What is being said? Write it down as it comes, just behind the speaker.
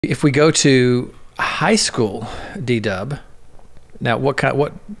If we go to high school, D-Dub, now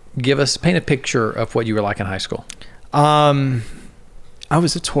paint a picture of what you were like in high school. I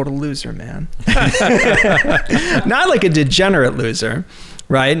was a total loser, man. Not like a degenerate loser,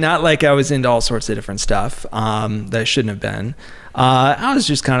 right? Not like I was into all sorts of different stuff that I shouldn't have been. I was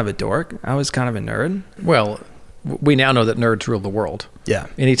just kind of a dork. I was kind of a nerd. Well, we now know that nerds rule the world. Yeah.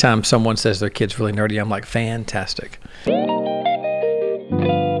 Anytime someone says their kid's really nerdy, I'm like, fantastic.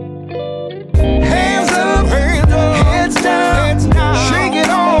 Hands up, heads down, shake it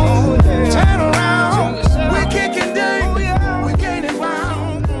on, turn around. We're kicking down, we're gaining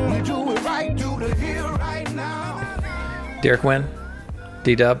ground. We do it right, do the here right now. Derek Winn,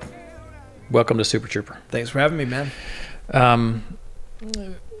 D-Dub, welcome to Super TRUEper. Thanks for having me, man. I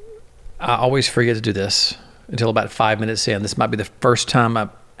always forget to do this until about 5 minutes in. This might be the first time I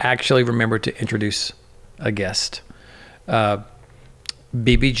actually remembered to introduce a guest.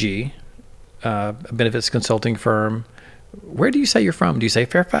 BBG, a benefits consulting firm. Where do you say you're from? Do you say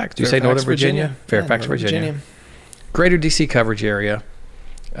Fairfax? Do you say Northern Virginia? Fairfax, Virginia. Greater DC coverage area.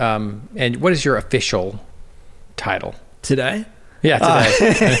 And what is your official title? Today? Yeah,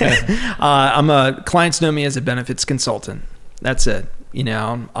 today. Clients know me as a benefits consultant. That's it. You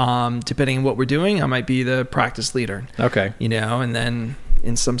know, depending on what we're doing, I might be the practice leader. Okay. You know, and then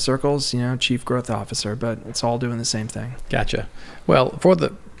in some circles, you know, chief growth officer, but it's all doing the same thing. Gotcha. Well, for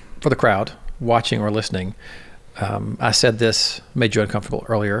the crowd watching or listening, I said this made you uncomfortable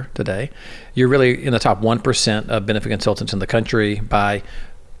earlier today. You're really in the top 1% of benefit consultants in the country by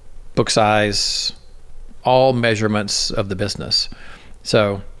book size, all measurements of the business.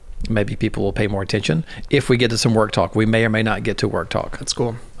 So maybe people will pay more attention. If we get to some work talk, we may or may not get to work talk. That's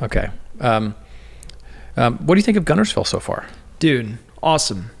cool. Okay. What do you think of Guntersville so far? Dude,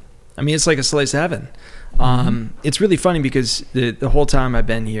 awesome. I mean, it's like a slice of heaven. It's really funny because the whole time I've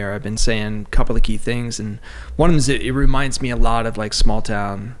been here, I've been saying a couple of key things. And one of them is it reminds me a lot of like small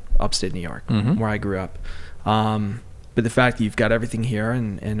town upstate New York, where I grew up. But the fact that you've got everything here,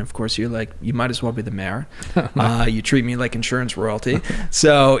 and of course you're like, you might as well be the mayor. You treat me like insurance royalty.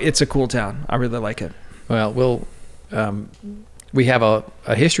 So it's a cool town. I really like it. Well, we have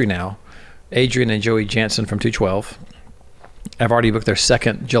a history now. Adrian and Joey Jansen from 212 have already booked their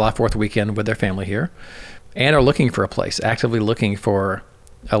second July 4th weekend with their family here and are looking for a place, actively looking for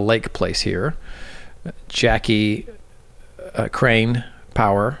a lake place here. Jackie Crane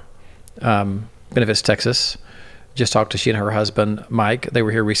Power, Benefits Texas, just talked to she and her husband, Mike. They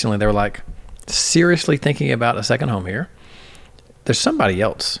were here recently. They were like, seriously thinking about a second home here. There's somebody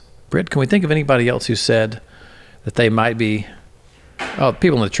else. Britt, can we think of anybody else who said that they might be,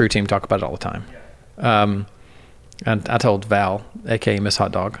 people in the True team talk about it all the time. And I told Val, aka Miss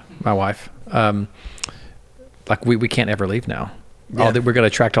Hot Dog, my wife, like we can't ever leave now. Yeah. We're going to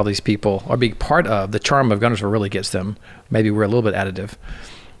attract all these people or be part of the charm of Guntersville really gets them. Maybe we're a little bit additive,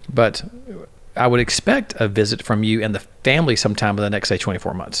 but I would expect a visit from you and the family sometime in the next, say,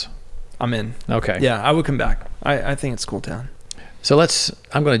 24 months. I'm in. Okay. Yeah, I would come back. I think it's a cool town. So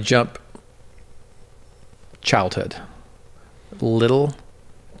I'm going to jump childhood. Little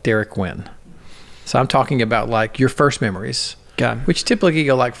Derek Winn. So I'm talking about like your first memories, which typically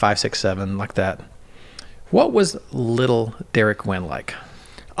go like 5, 6, 7, like that. What was little Derek Winn like?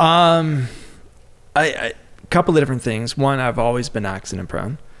 A couple of different things. One, I've always been accident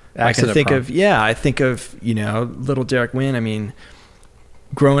prone. I think of, you know, little Derek Winn. I mean,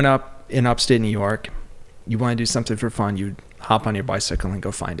 growing up in upstate New York, you want to do something for fun, you'd hop on your bicycle and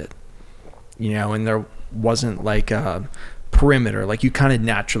go find it. You know, and there wasn't like a perimeter, like you kind of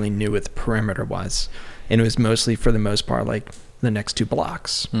naturally knew what the perimeter was. And it was mostly, for the most part, like the next 2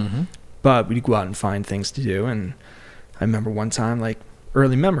 blocks. But we'd go out and find things to do. And I remember one time, like,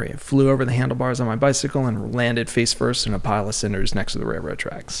 early memory, I flew over the handlebars on my bicycle and landed face first in a pile of cinders next to the railroad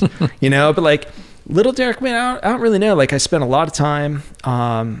tracks. You know, but like little Derek Winn, I don't really know. Like I spent a lot of time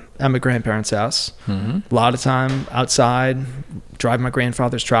at my grandparents' house, a lot of time outside, driving my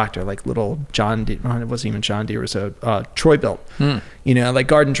grandfather's tractor, like little John Deere, it wasn't even John Deere, it was a Troy built, you know, like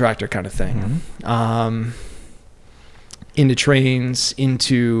garden tractor kind of thing. Into trains,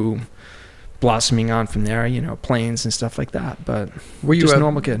 into blossoming on from there, you know, planes and stuff like that. But were you just a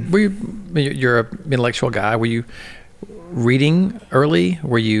normal kid? You're an intellectual guy. Were you reading early?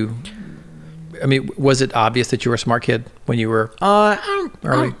 Was it obvious that you were a smart kid when you were early?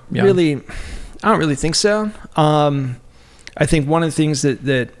 I don't really think so. I think one of the things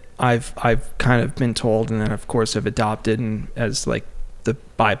that I've kind of been told, and then of course I've adopted and as like the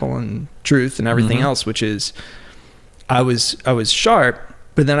Bible and truth and everything else, which is I was sharp,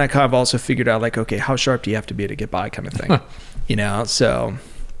 but then I kind of also figured out like, okay, how sharp do you have to be to get by kind of thing, you know? So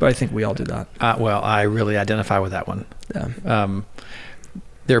but I think we all do that. Well, I really identify with that one. Yeah.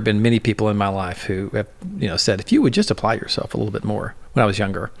 There have been many people in my life who have, said, if you would just apply yourself a little bit more when I was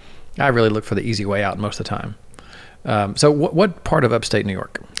younger. I really look for the easy way out most of the time. So what part of upstate New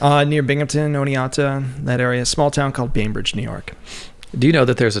York? Near Binghamton, Oneonta, that area, small town called Bainbridge, New York. Do you know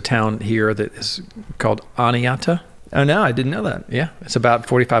that there's a town here that is called Oneonta? Oh, no, I didn't know that. Yeah, it's about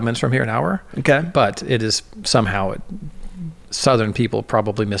 45 minutes from here, an hour. Okay. But it is somehow, Southern people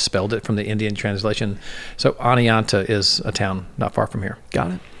probably misspelled it from the Indian translation. So Oneonta is a town not far from here.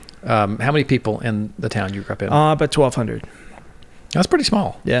 Got it. How many people in the town you grew up in? About 1,200. That's pretty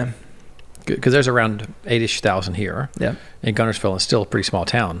small. Yeah. Because there's around 8,000 here. Yeah. And Guntersville is still a pretty small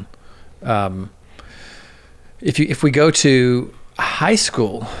town. If we go to high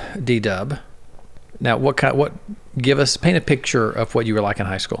school, D-Dub, now paint a picture of what you were like in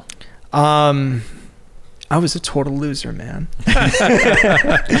high school. I was a total loser, man.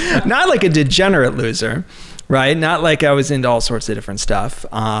 Not like a degenerate loser, right? Not like I was into all sorts of different stuff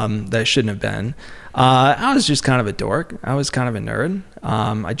that I shouldn't have been. I was just kind of a dork. I was kind of a nerd.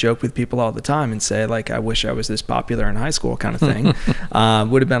 I joke with people all the time and say, like, I wish I was this popular in high school kind of thing.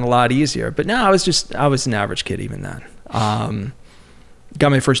 Would have been a lot easier. But no, I was an average kid even then. Got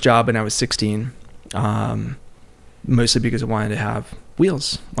my first job when I was 16. Mostly because I wanted to have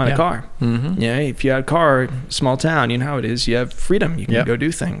wheels on a car. Mm-hmm. Yeah, if you had a car, small town, you know how it is. You have freedom. You can go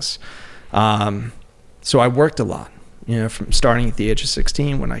do things. So I worked a lot, from starting at the age of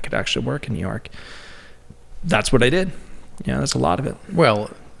 16 when I could actually work in New York. That's what I did. That's a lot of it. Well,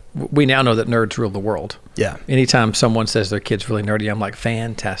 we now know that nerds rule the world. Yeah. Anytime someone says their kid's really nerdy, I'm like,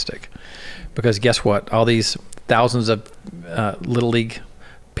 fantastic. Because guess what? All these thousands of little league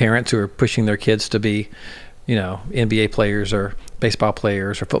parents who are pushing their kids to be NBA players or baseball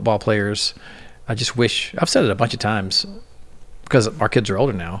players or football players. I just wish, I've said it a bunch of times because our kids are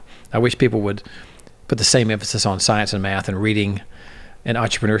older now. I wish people would put the same emphasis on science and math and reading and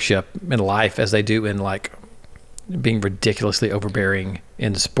entrepreneurship in life as they do in like being ridiculously overbearing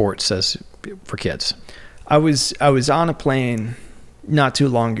in sports as for kids. I was on a plane not too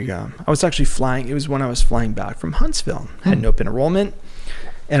long ago. I was actually flying. It was when I was flying back from Huntsville. I had an open enrollment.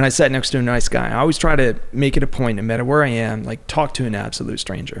 And I sat next to a nice guy. I always try to make it a point, no matter where I am, like talk to an absolute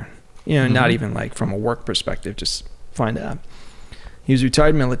stranger. Not even like from a work perspective, just find out. He was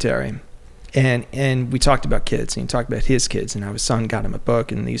retired military. And we talked about kids. And he talked about his kids and how his son got him a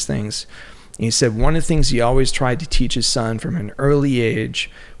book and these things. And he said one of the things he always tried to teach his son from an early age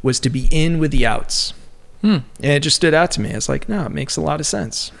was to be in with the outs. And it just stood out to me. It's like, no, it makes a lot of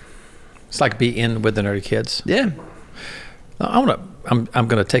sense. It's like be in with the nerdy kids. Yeah. I'm going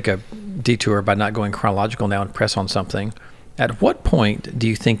to take a detour by not going chronological now and press on something. At what point do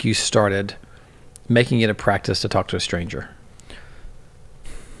you think you started making it a practice to talk to a stranger?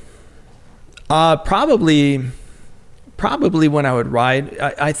 Probably when I would ride.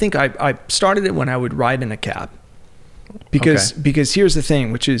 I think I started it when I would ride in a cab. Because here's the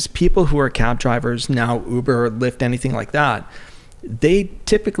thing, which is people who are cab drivers now, Uber or Lyft, anything like that, they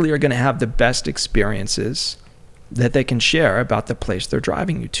typically are going to have the best experiences that they can share about the place they're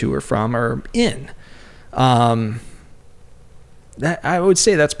driving you to or from or in. That I would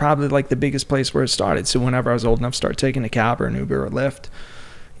say that's probably like the biggest place where it started. So whenever I was old enough to start taking a cab or an Uber or Lyft,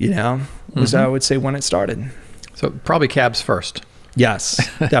 was I would say when it started. So probably cabs first. Yes,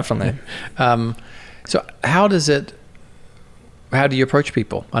 definitely. So how do you approach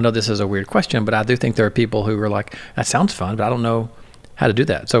people? I know this is a weird question, but I do think there are people who are like, that sounds fun, but I don't know how to do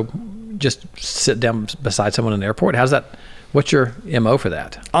that. So just sit down beside someone in the airport. What's your MO for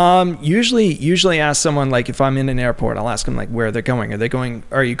that? Usually ask someone, like if I'm in an airport, I'll ask them like where they're going.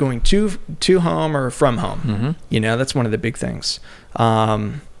 Are you going to home or from home? Mm-hmm. That's one of the big things.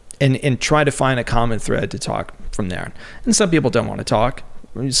 And try to find a common thread to talk from there. And some people don't want to talk.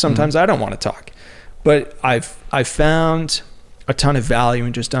 Sometimes I don't want to talk, but I've found a ton of value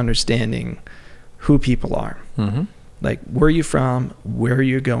in just understanding who people are. Mm-hmm. Like, where are you from? Where are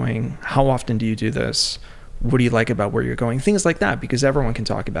you going? How often do you do this? What do you like about where you're going? Things like that, because everyone can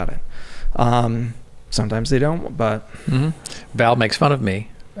talk about it. Sometimes they don't, but... Mm-hmm. Val makes fun of me.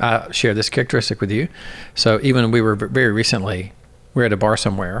 I share this characteristic with you. So even we were very recently, we were at a bar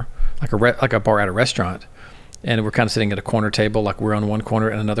somewhere, like a bar at a restaurant, and we're kind of sitting at a corner table, like we're on one corner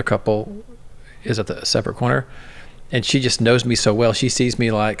and another couple is at the separate corner. And she just knows me so well. She sees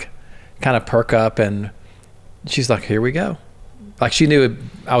me like kind of perk up and she's like, here we go. Like she knew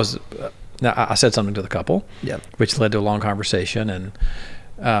now I said something to the couple, which led to a long conversation. And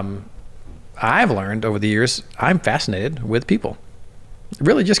I've learned over the years, I'm fascinated with people.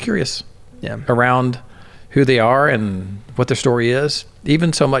 Really just curious around, who they are and what their story is.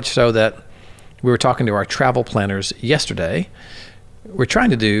 Even so much so that we were talking to our travel planners yesterday. We're trying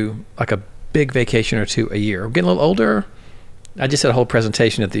to do like a big vacation or two a year. We're getting a little older. I just did a whole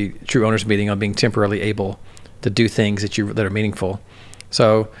presentation at the True Owners meeting on being temporarily able to do things that are meaningful.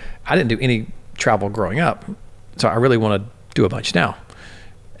 So I didn't do any travel growing up. So I really want to do a bunch now.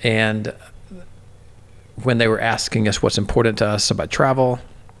 And when they were asking us what's important to us about travel,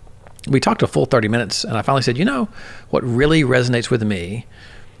 we talked a full 30 minutes, and I finally said, what really resonates with me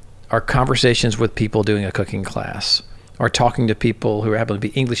are conversations with people doing a cooking class, or talking to people who happen to be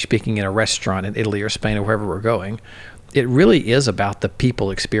English speaking in a restaurant in Italy or Spain or wherever we're going. It really is about the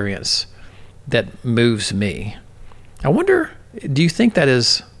people experience that moves me. I wonder, do you think that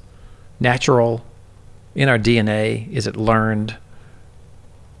is natural in our DNA? Is it learned?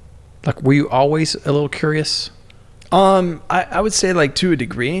 Like, were you always a little curious? I would say, like, to a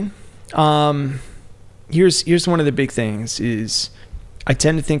degree. Here's one of the big things is I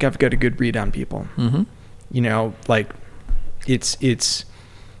tend to think I've got a good read on people. Mm-hmm. Like it's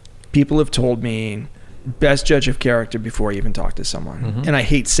people have told me best judge of character before I even talk to someone. Mm-hmm. And I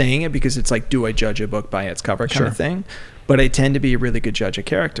hate saying it because it's like, do I judge a book by its cover kind of thing? But I tend to be a really good judge of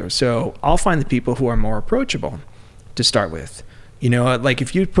character. So I'll find the people who are more approachable to start with. Like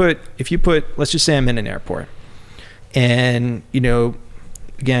if you put, let's just say I'm in an airport and,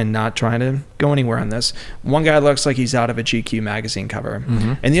 again, not trying to go anywhere on this. One guy looks like he's out of a GQ magazine cover.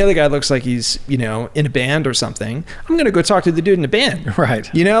 Mm-hmm. And the other guy looks like he's, in a band or something. I'm going to go talk to the dude in the band. Right.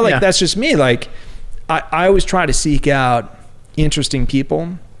 That's just me. Like I always try to seek out interesting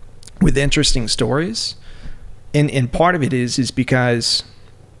people with interesting stories. And part of it is because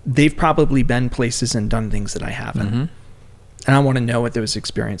they've probably been places and done things that I haven't. Mm-hmm. And I want to know what those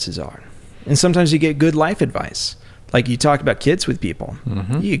experiences are. And sometimes you get good life advice. Like you talk about kids with people.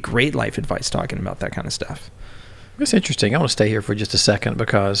 Mm-hmm. You get great life advice talking about that kind of stuff. It's interesting. I want to stay here for just a second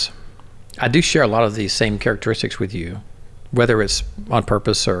because I do share a lot of these same characteristics with you, whether it's on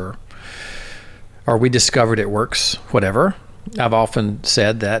purpose or we discovered it works, whatever. I've often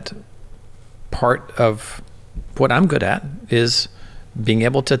said that part of what I'm good at is being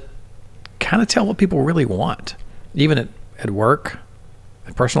able to kind of tell what people really want, even at work,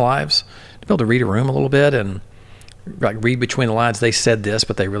 in personal lives, to be able to read a room a little bit and like read between the lines. They said this,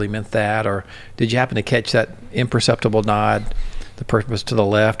 but they really meant that. Or did you happen to catch that imperceptible nod, the person was to the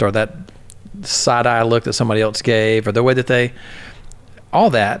left, or that side eye look that somebody else gave, or the way that all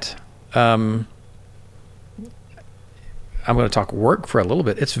that. I'm going to talk work for a little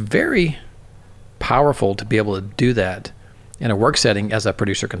bit. It's very powerful to be able to do that in a work setting as a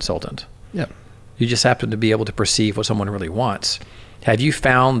producer consultant. Yeah. You just happen to be able to perceive what someone really wants. Have you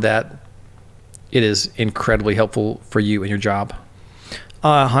found that it is incredibly helpful for you in your job?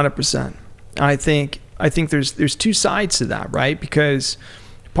 100%. I think there's two sides to that, right? Because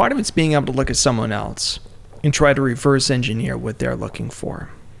part of it's being able to look at someone else and try to reverse engineer what they're looking for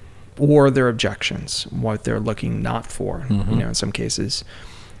or their objections, what they're looking not for, mm-hmm. In some cases.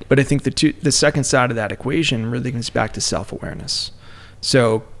 But I think the second side of that equation really comes back to self-awareness.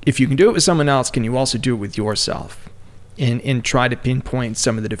 So if you can do it with someone else, can you also do it with yourself? And try to pinpoint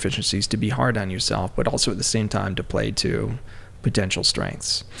some of the deficiencies, to be hard on yourself, but also at the same time to play to potential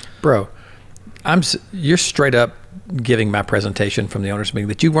strengths. Bro, you're straight up giving my presentation from the owners meeting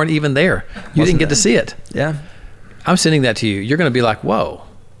that you weren't even there. You didn't get to see it. Yeah. I'm sending that to you. You're going to be like, whoa,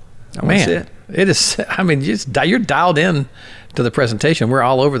 I want to see man, it is. I mean, you're dialed in to the presentation. We're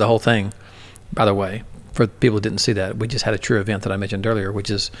all over the whole thing. By the way, for people who didn't see that, we just had a True event that I mentioned earlier, which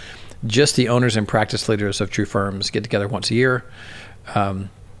is just the owners and practice leaders of True firms get together once a year.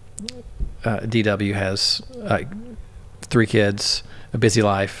 DW has 3 kids, a busy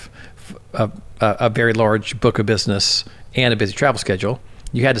life, a very large book of business, and a busy travel schedule.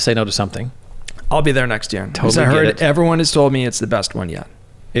 You had to say no to something. I'll be there next year. Totally I heard get it. Everyone has told me it's the best one yet.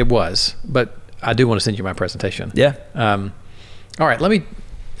 It was, but I do want to send you my presentation. Yeah. All right,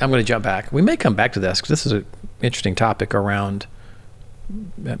 I'm going to jump back. We may come back to this because this is an interesting topic around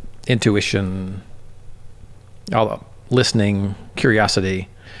intuition, all listening, curiosity.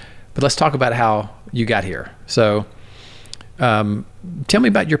 But let's talk about how you got here. So tell me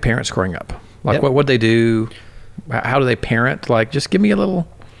about your parents growing up. Like, Yep. what they do? How do they parent? Like, just give me a little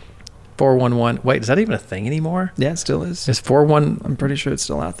 411. Wait, is that even a thing anymore? Yeah, it still is. Is 41? I'm pretty sure it's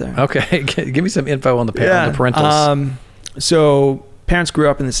still out there. Okay, give me some info on the parentals. So parents grew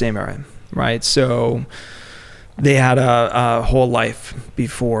up in the same area, right? So they had a whole life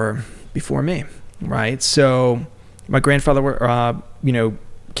before me, right? So my grandfather,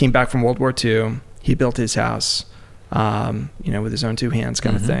 came back from World War II. He built his house, with his own 2 hands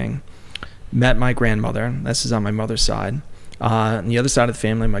kind mm-hmm. of thing. met my grandmother. This is on my mother's side. On the other side of the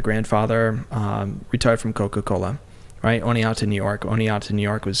family, my grandfather retired from Coca-Cola, right? Oneonta, New York. Oneonta, New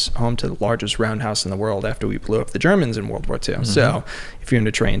York was home to the largest roundhouse in the world after we blew up the Germans in World War II. Mm-hmm. So if you're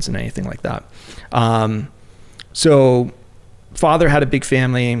into trains and anything like that. So father had a big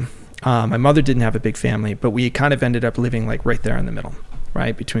family. My mother didn't have a big family, but we kind of ended up living like right there in the middle,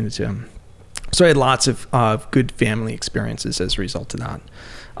 right? Between the two. So I had lots of good family experiences as a result of that.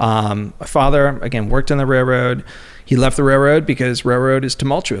 My father, again, worked on the railroad. He left the railroad because railroad is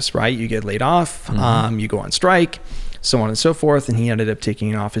tumultuous, right? You get laid off, mm-hmm. You go on strike, so on and so forth. And he ended up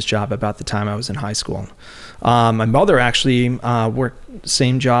taking off his job about the time I was in high school. My mother actually worked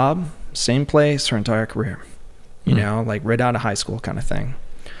same job, same place her entire career, you know, like right out of high school kind of thing.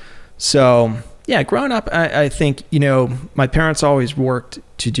 So yeah, growing up, I think, you know, my parents always worked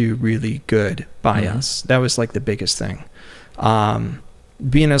to do really good by mm-hmm. us. That was like the biggest thing.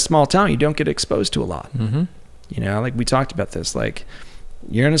 Being in a small town, you don't get exposed to a lot. Mm-hmm. You know, like we talked about this, like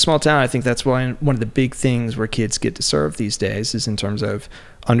you're in a small town. I think that's why one of the big things where kids get to serve these days is in terms of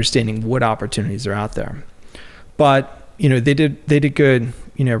understanding what opportunities are out there. But, you know, they did good,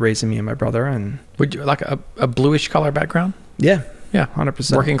 you know, raising me and my brother. And would you like a bluish collar background? Yeah. Yeah.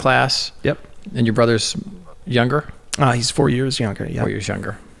 100%. Working class. Yep. And your brother's younger? He's 4 years younger. Yeah. 4 years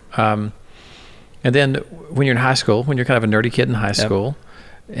younger. And then when you're in high school, when you're kind of a nerdy kid in high school,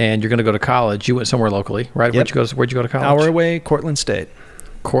 and you're going to go to college, you went somewhere locally, right? Yep. Where'd you go to college? Hour away, Cortland State.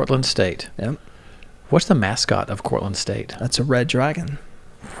 Cortland State. Yep. What's the mascot of Cortland State? That's a red dragon.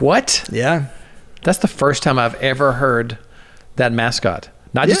 What? Yeah. That's the first time I've ever heard that mascot.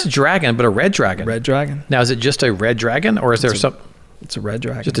 Not just a dragon, but a red dragon. Red dragon. Now, is it just a red dragon, or is there some? It's a red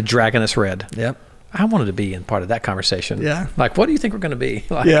dragon. Just a dragon that's red. Yep. I wanted to be in part of that conversation. Yeah. Like, what do you think we're going to be?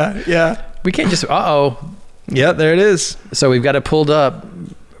 Like, yeah. We can't just, Yeah, there it is. So we've got it pulled up.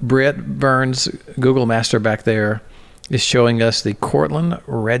 Britt Burns, Google Master back there, is showing us the Cortland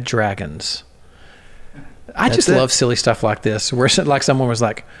Red Dragons. I just love silly stuff like this, where like someone was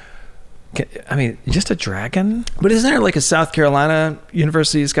like, just a dragon? But isn't there like a South Carolina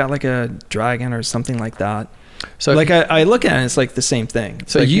university's got like a dragon or something like that? So like I look at it, it's like the same thing.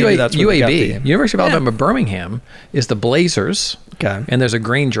 So like UAB, University of Alabama Birmingham, is the Blazers. Okay. And there's a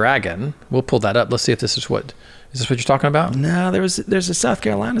green dragon. We'll pull that up. Let's see if this is what you're talking about? No, there's a South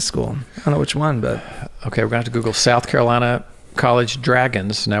Carolina school. I don't know which one, but okay, we're gonna have to Google South Carolina College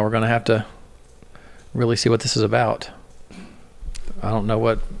Dragons. Now we're gonna have to really see what this is about. I don't know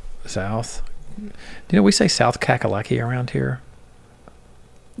what South. Do you know we say South Kakalaki around here?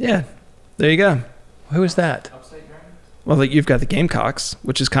 Yeah, there you go. Who is that? Well, like you've got the Gamecocks,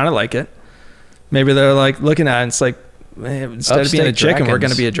 which is kind of like it. Maybe they're like looking at it, and it's like instead of being a chicken, we're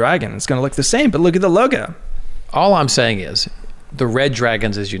going to be a dragon. It's going to look the same, but look at the logo. All I'm saying is the Red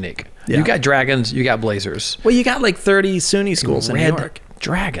Dragons is unique. Yeah. You got dragons, you got Blazers. Well, you got like 30 SUNY schools in New York.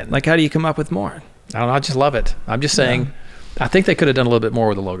 Dragon. Like, how do you come up with more? I don't know. I just love it. I'm just saying, I think they could have done a little bit more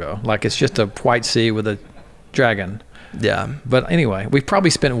with the logo. Like, it's just a white sea with a dragon. Yeah. But anyway, we've probably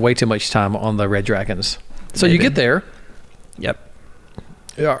spent way too much time on the Red Dragons. So you get there. Yep.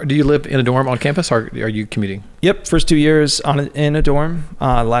 Do you live in a dorm on campus, or are you commuting? Yep. First 2 years in a dorm.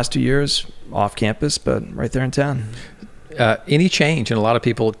 Last 2 years off campus, but right there in town. Any change? And a lot of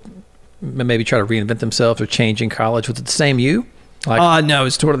people maybe try to reinvent themselves or change in college. Was it the same you? Like, no,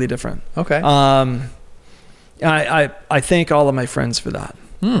 it's totally different. Okay. I thank all of my friends for that,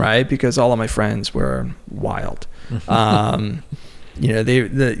 right? Because all of my friends were wild. You know,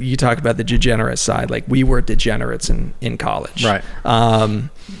 you talk about the degenerate side. Like, we were degenerates in college, right?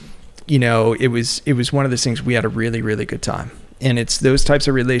 You know, it was one of those things. We had a really, really good time, and it's those types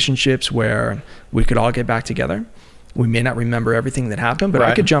of relationships where we could all get back together. We may not remember everything that happened, but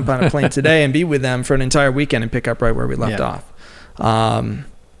I could jump on a plane today and be with them for an entire weekend and pick up right where we left off.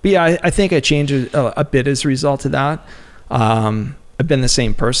 But yeah, I think I changed a bit as a result of that. I've been the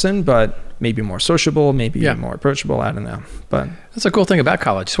same person, but maybe more sociable, maybe more approachable. I don't know. But that's a cool thing about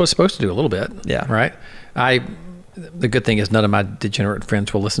college. It's what it's supposed to do a little bit. Yeah. Right. The good thing is none of my degenerate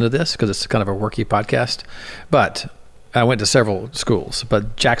friends will listen to this because it's kind of a worky podcast. But I went to several schools,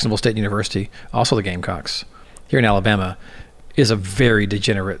 but Jacksonville State University, also the Gamecocks, here in Alabama, is a very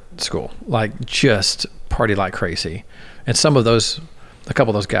degenerate school. Like, just party like crazy. And a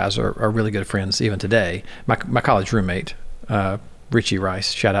couple of those guys are really good friends even today. My college roommate, Richie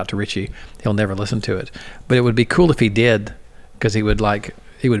Rice, shout out to Richie. He'll never listen to it, but it would be cool if he did, because he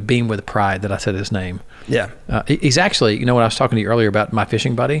would beam with pride that I said his name. Yeah. He's actually, you know, when I was talking to you earlier about my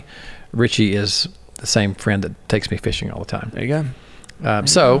fishing buddy, Richie is the same friend that takes me fishing all the time. There you go.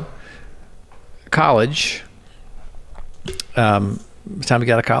 So college, time to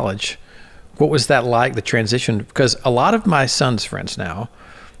get out of college. What was that like, the transition? Because a lot of my son's friends now,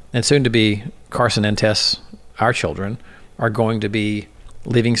 and soon to be Carson and Tess, our children, are going to be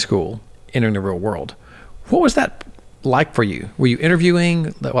leaving school, entering the real world. What was that like for you? Were you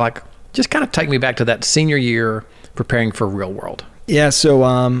interviewing? Like, just kind of take me back to that senior year preparing for real world. Yeah, so,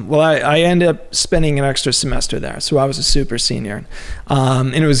 well, I ended up spending an extra semester there. So I was a super senior.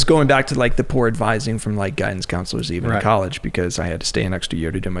 And it was going back to like the poor advising from like guidance counselors even in college, because I had to stay an extra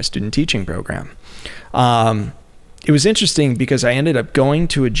year to do my student teaching program. It was interesting because I ended up going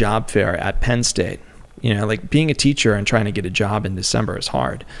to a job fair at Penn State. You know, like being a teacher and trying to get a job in December is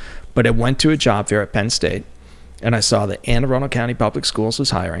hard. But I went to a job fair at Penn State, and I saw that Anne Arundel County Public Schools was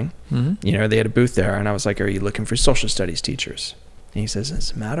hiring. Mm-hmm. You know, they had a booth there, and I was like, "Are you looking for social studies teachers?" And he says,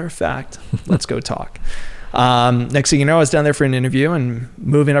 "As a matter of fact, let's go talk." Next thing you know, I was down there for an interview and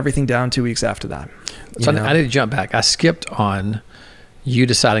moving everything down 2 weeks after that. So I need to jump back. I skipped on you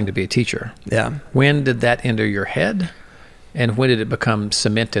deciding to be a teacher. Yeah. When did that enter your head? And when did it become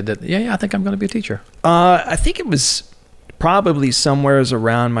cemented that, yeah, I think I'm going to be a teacher? I think it was probably somewhere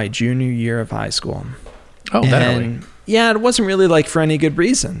around my junior year of high school. Oh, that early. Yeah, it wasn't really like for any good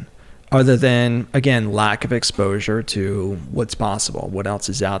reason other than, again, lack of exposure to what's possible, what else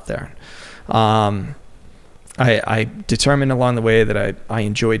is out there. I determined along the way that I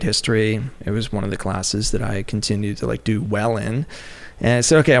enjoyed history. It was one of the classes that I continued to like do well in. And I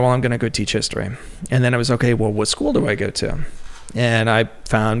said, okay, well, I'm going to go teach history. And then I was, okay, well, what school do I go to? And I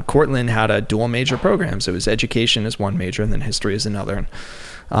found Cortland had a dual major program. So it was education as one major and then history as another.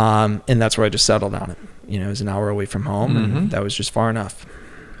 And that's where I just settled on it. You know, it was an hour away from home, mm-hmm. and that was just far enough.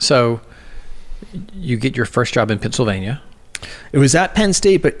 So you get your first job in Pennsylvania. It was at Penn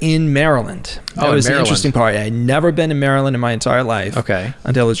State, but in Maryland. That was the interesting part. I had never been in Maryland in my entire life. Okay.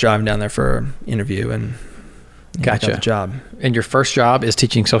 Until I was driving down there for an interview and got the job. And your first job is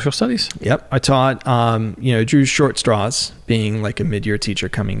teaching social studies? Yep. I taught, drew short straws, being like a mid-year teacher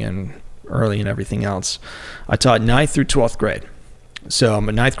coming in early and everything else. I taught 9th through 12th grade. So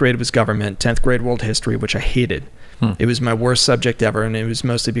my 9th grade was government, 10th grade world history, which I hated. It was my worst subject ever, and it was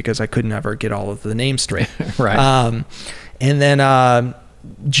mostly because I couldn't ever get all of the names straight. Right. And then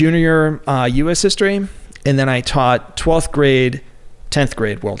junior U.S. history, and then I taught 12th grade, 10th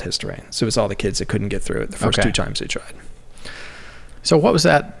grade world history. So it was all the kids that couldn't get through it the first two times they tried. So what was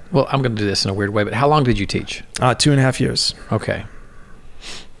that? Well, I'm going to do this in a weird way, but how long did you teach? 2.5 years. Okay.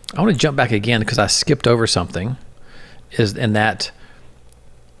 I want to jump back again because I skipped over something.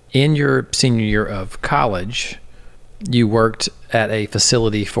 In your senior year of college, you worked at a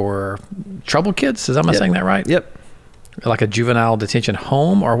facility for troubled kids. Am I saying that right? Yep. Like a juvenile detention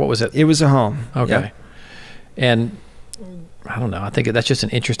home, or what was it? It was a home. Okay. Yep. And I don't know. I think that's just an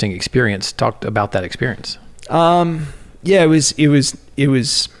interesting experience. Talk about that experience. Yeah, it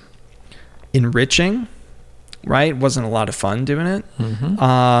was enriching, right? It wasn't a lot of fun doing it.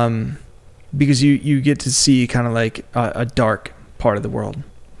 Mm-hmm. Because you get to see kind of like a dark part of the world.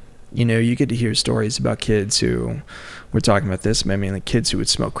 You know, you get to hear stories about kids who, we're talking about this, I mean, like kids who would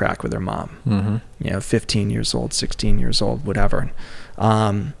smoke crack with their mom, mm-hmm. 15 years old, 16 years old, whatever.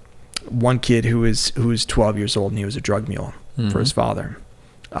 One kid who was 12 years old and he was a drug mule mm-hmm. for his father.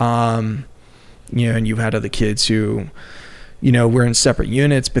 And you had other kids who, were in separate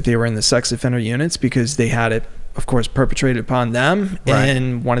units, but they were in the sex offender units because they had it, of course, perpetrated upon them. Right.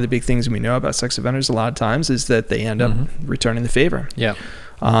 And one of the big things we know about sex offenders a lot of times is that they end up mm-hmm. returning the favor. Yeah.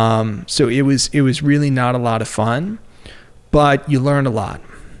 So it was really not a lot of fun, but you learn a lot,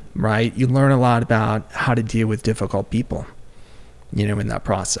 right? You learn a lot about how to deal with difficult people, in that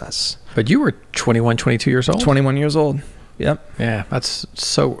process. But you were 21, 22 years old? 21 years old. Yep. Yeah, that's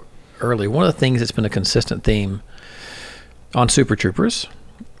so early. One of the things that's been a consistent theme on Super Troopers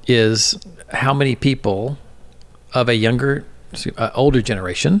is how many people of a older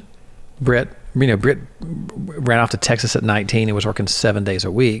generation, Britt ran off to Texas at 19 and was working 7 days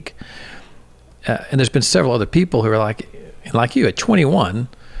a week. And there's been several other people who are like you at 21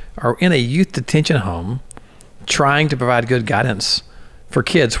 are in a youth detention home trying to provide good guidance for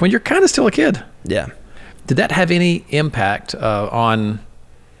kids when you're kind of still a kid. Yeah. Did that have any impact on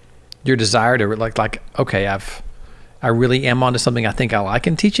your desire to okay, I really am onto something I think I like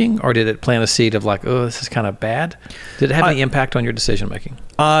in teaching, or did it plant a seed of like, oh, this is kind of bad? Did it have any impact on your decision making?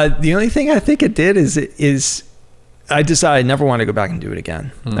 The only thing I think it did is I decided I never want to go back and do it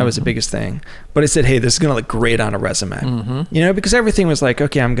again. Mm-hmm. That was the biggest thing. But I said, hey, this is going to look great on a resume. Mm-hmm. Because everything was like,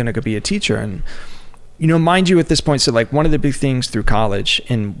 okay, I'm going to go be a teacher. And, mind you at this point, so like one of the big things through college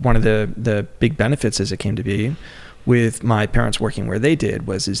and one of the big benefits as it came to be with my parents working where they did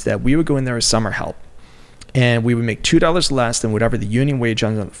is that we would go in there as summer help. and we would make $2 less than whatever the union wage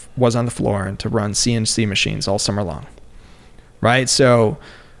was on the floor, and to run CNC machines all summer long. Right? So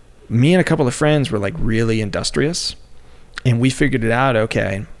me and a couple of friends were like really industrious, and we figured it out.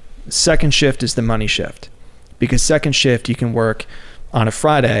 Okay, second shift is the money shift, because second shift you can work on a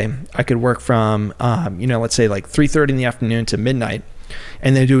Friday. I could work from, let's say like 3:30 in the afternoon to midnight,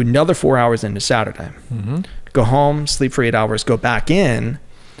 and then do another 4 hours into Saturday. Go home, sleep for 8 hours, go back in.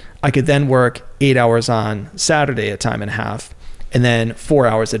 I could then work 8 hours on Saturday at time and a half, and then 4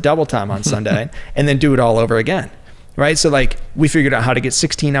 hours at double time on Sunday, and then do it all over again. Right? So like we figured out how to get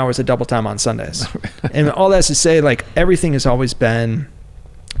 16 hours of double time on Sundays. And all that's to say, like, everything has always been,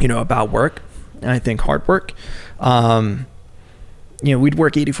 about work, and I think hard work. We'd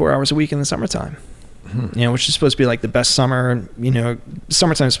work 84 hours a week in the summertime, which is supposed to be like the best summer.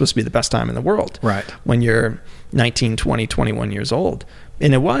 Summertime is supposed to be the best time in the world. Right. When you're 19, 20, 21 years old.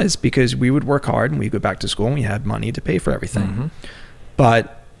 And it was, because we would work hard and we'd go back to school and we had money to pay for everything.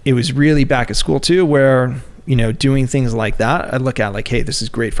 But it was really back at school too, where, doing things like that, I look at like, hey, this is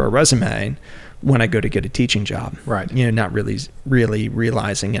great for a resume when I go to get a teaching job. Right. Not really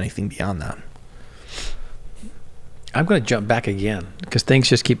realizing anything beyond that. I'm going to jump back again, because things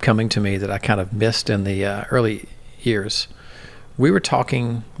just keep coming to me that I kind of missed in the early years. We were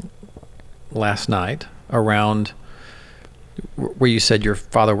talking last night around where you said your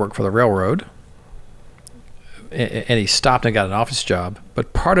father worked for the railroad, and he stopped and got an office job.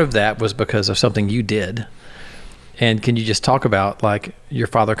 But part of that was because of something you did. And can you just talk about like your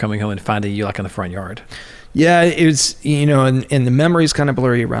father coming home and finding you like in the front yard? Yeah, it was, and the memory's kind of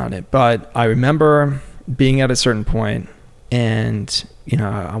blurry around it. But I remember being at a certain point, and,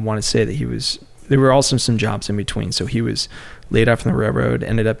 I want to say that there were also some jobs in between. So he was laid off from the railroad,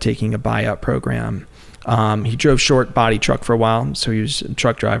 ended up taking a buyout program. He drove short body truck for a while, so he was a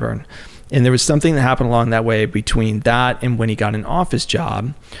truck driver. And there was something that happened along that way between that and when he got an office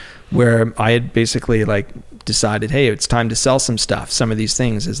job, where I had basically like decided, hey, it's time to sell some stuff. Some of these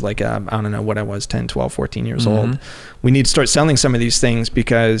things is like, I don't know what I was, 10, 12, 14 years old. We need to start selling some of these things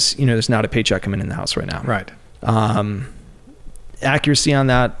because, there's not a paycheck coming in the house right now. Right. Accuracy on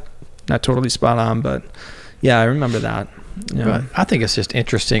that, not totally spot on, but yeah, I remember that. But I think it's just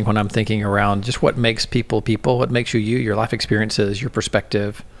interesting when I'm thinking around just what makes people, what makes you, your life experiences, your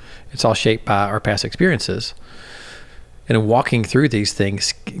perspective. It's all shaped by our past experiences. And walking through these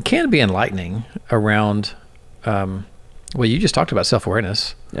things can be enlightening around, you just talked about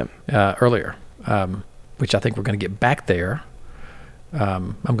self-awareness earlier, which I think we're going to get back there.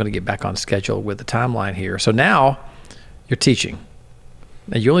 I'm going to get back on schedule with the timeline here. So now you're teaching.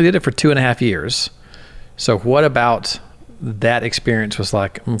 Now you only did it for 2.5 years. So what about that experience was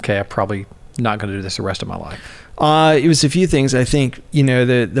like, okay, I'm probably not going to do this the rest of my life? It was a few things. I think,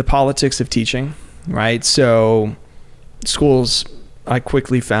 the politics of teaching, right? So schools, I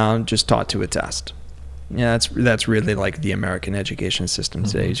quickly found, just taught to a test. Yeah, that's really like the American education system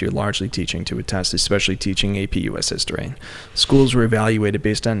today, is you're largely teaching to a test, especially teaching AP US history. Schools were evaluated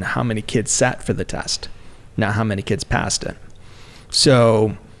based on how many kids sat for the test, not how many kids passed it.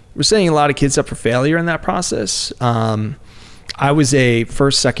 So we're setting a lot of kids up for failure in that process. I was a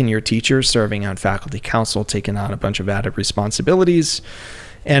second year teacher serving on faculty council, taking on a bunch of added responsibilities.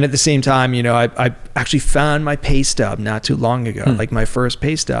 And at the same time, I actually found my pay stub not too long ago, like my first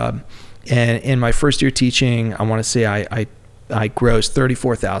pay stub. And in my first year teaching, I want to say I grossed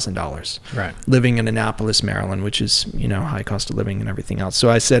 $34,000. Right. Living in Annapolis, Maryland, which is, high cost of living and everything else. So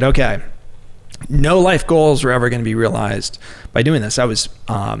I said, okay, no life goals were ever going to be realized by doing this. I was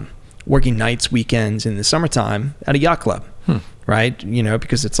working nights, weekends in the summertime at a yacht club, right?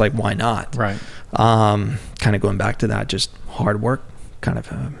 Because it's like, why not? Right. Kind of going back to that, just hard work kind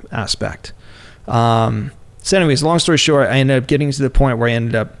of aspect. So anyways, long story short, I ended up getting to the point where I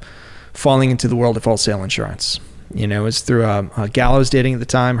ended up falling into the world of wholesale insurance. It was through a gal I was dating at the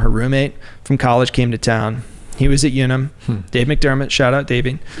time. Her roommate from college came to town. He was at Unum, Dave McDermott, shout out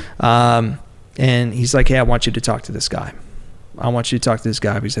Davey. And he's like, hey, I want you to talk to this guy. I want you to talk to this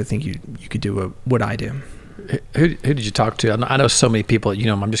guy because I think you could do what I do. Who did you talk to? I know so many people at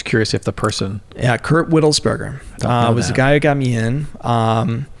Unum. I'm just curious if the person. Yeah, Kurt Whittlesberger was the guy who got me in.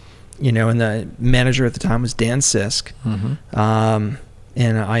 And the manager at the time was Dan Sisk.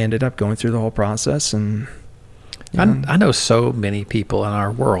 And I ended up going through the whole process. And I know so many people in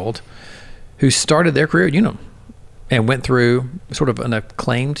our world who started their career at Unum and went through sort of an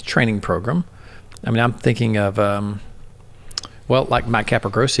acclaimed training program. I mean, I'm thinking of, like Mike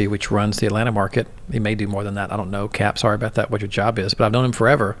Capagrossi, which runs the Atlanta market. He may do more than that. I don't know, Cap, sorry about that, what your job is. But I've known him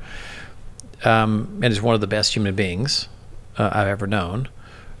forever. And is one of the best human beings I've ever known.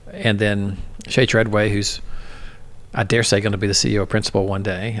 And then Shay Treadway, who's, I dare say, going to be the CEO principal one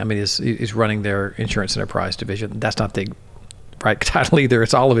day. I mean, he's running their insurance enterprise division. That's not the right title either.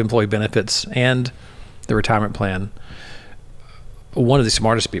 It's all of employee benefits and the retirement plan. One of the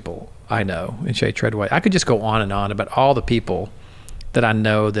smartest people I know in Shay Treadway. I could just go on and on about all the people that I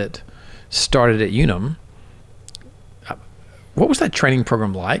know that started at Unum. What was that training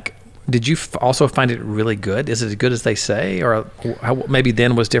program like? Did you also find it really good? Is it as good as they say, or how, maybe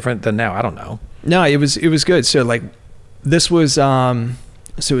then was different than now? I don't know. No, it was good. So like, this was so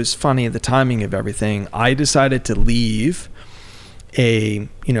it was funny, the timing of everything. I decided to leave a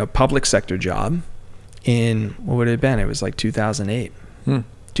public sector job in, what would it have been? It was like 2008,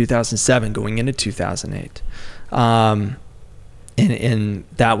 2007, going into 2008, and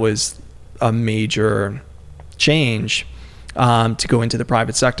that was a major change to go into the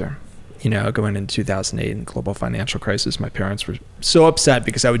private sector. Going into 2008 and global financial crisis, my parents were so upset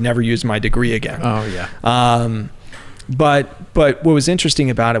because I would never use my degree again. Oh yeah. But what was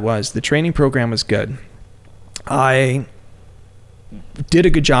interesting about it was the training program was good. I did a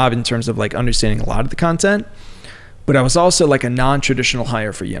good job in terms of like understanding a lot of the content, but I was also like a non-traditional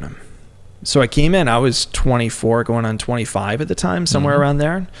hire for Unum. So I came in, I was 24 going on 25 at the time, somewhere around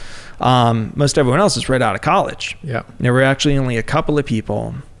there. Most everyone else is right out of college. Yeah. There were actually only a couple of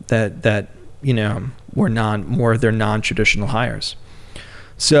people that were more of their non-traditional hires.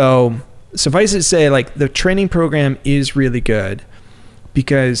 So suffice it to say, like, the training program is really good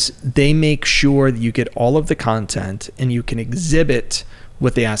because they make sure that you get all of the content and you can exhibit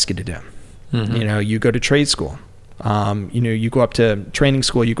what they ask you to do. You go to trade school, you go up to training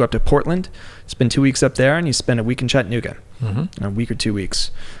school, you go up to Portland, spend 2 weeks up there, and you spend a week in Chattanooga, a week or 2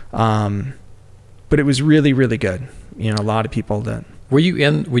 weeks. But it was really, really good. A lot of people that... Were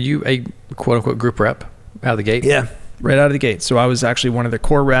you a quote unquote group rep out of the gate? Yeah, right out of the gate. So I was actually one of the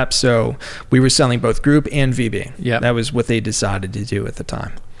core reps. So we were selling both group and VB. Yeah, that was what they decided to do at the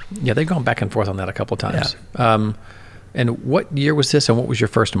time. Yeah, they've gone back and forth on that a couple of times. Yeah. And what year was this, and what was your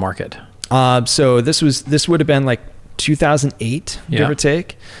first market? So this would have been like 2008, give or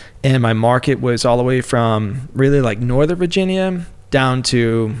take. And my market was all the way from really like Northern Virginia down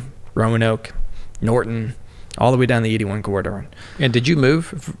to Roanoke, Norton, all the way down the 81 corridor. And did you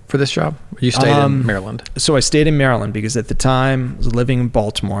move for this job? Or you stayed in Maryland? So I stayed in Maryland because at the time I was living in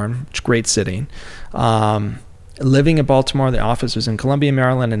Baltimore, which is a great city. Living in Baltimore, the office was in Columbia,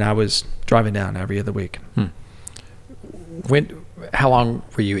 Maryland, and I was driving down every other week. How long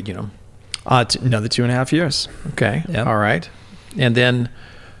were you at Unum? Another 2.5 years. Okay. Yep. All right. And then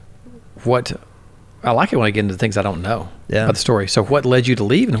I like it when I get into things I don't know about the story. So what led you to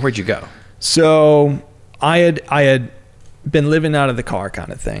leave, and where'd you go? So I had been living out of the car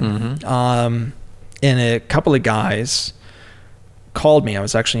kind of thing. And a couple of guys called me. I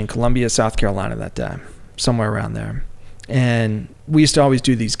was actually in Columbia, South Carolina that day, somewhere around there. And we used to always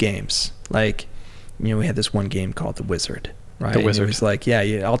do these games. Like, we had this one game called The Wizard. Right. The Wizard. It was like, yeah,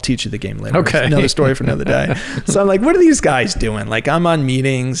 I'll teach you the game later. Okay. It's another story for another day. So I'm like, what are these guys doing? Like, I'm on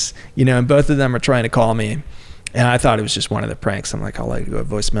meetings, and both of them are trying to call me. And I thought it was just one of the pranks. I'm like, I'll let you go a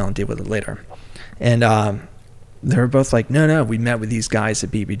voicemail and deal with it later. And they were both like, no, we met with these guys at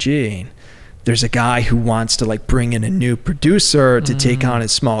BBG. There's a guy who wants to like bring in a new producer to take on a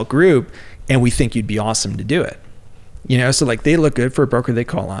small group, and we think you'd be awesome to do it. So like, they look good for a broker they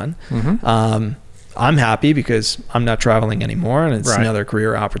call on. I'm happy because I'm not traveling anymore, and it's another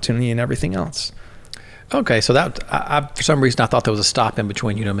career opportunity and everything else. Okay, so that I for some reason I thought there was a stop in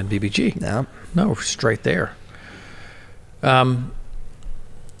between Unum and BBG. No, straight there. I'm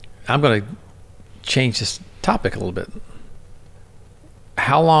going to change this topic a little bit.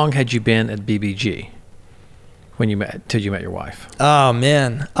 How long had you been at BBG till you met your wife? Oh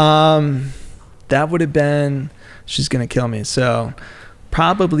man, that would have been. She's going to kill me. So.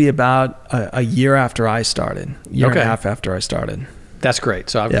 Probably about a year after I started, year and a half after I started. That's great.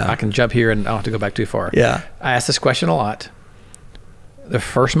 So I can jump here and I don't have to go back too far. Yeah. I ask this question a lot. The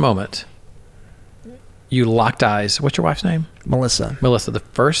first moment you locked eyes, what's your wife's name? Melissa. Melissa, the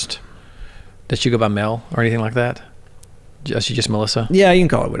first, does she go by Mel or anything like that? Is she just Melissa? Yeah, you can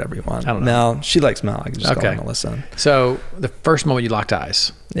call her whatever you want. I don't know. Mel, she likes Mel. I can just call her Melissa. So the first moment you locked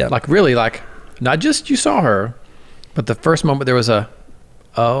eyes, like really like, not just you saw her, but the first moment there was a,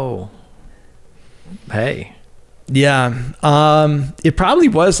 oh, hey. Yeah. It probably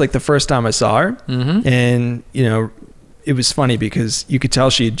was like the first time I saw her. And, it was funny because you could tell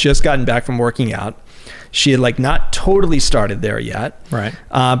she had just gotten back from working out. She had like not totally started there yet. Right.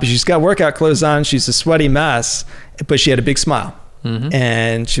 But she's got workout clothes on. She's a sweaty mess, but she had a big smile.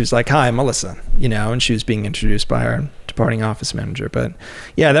 And she was like, hi, Melissa, and she was being introduced by her departing office manager. But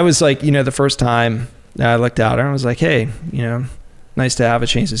yeah, that was like, you know, the first time that I looked at her and I was like, hey, you know, nice to have a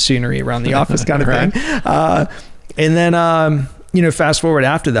change of scenery around the office kind of right. thing. And then, you know, fast forward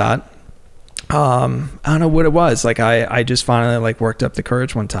after that, I don't know what it was. Like I just finally like worked up the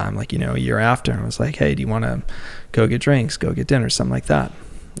courage one time, like, you know, a year after, and I was like, hey, do you want to go get drinks, go get dinner, something like that,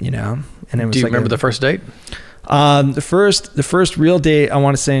 you know? And it was Do you like remember the first date? The first real date, I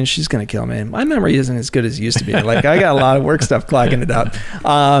want to say, and she's going to kill me. My memory isn't as good as it used to be. Like I got a lot of work stuff clogging it up.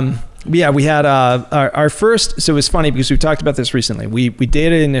 Yeah, we had our first, so it was funny because we talked about this recently. We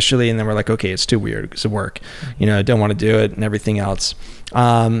dated initially and then we're like, okay, it's too weird because of work. You know, I don't want to do it and everything else.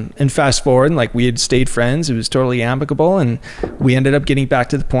 And fast forward, and like we had stayed friends. It was totally amicable and we ended up getting back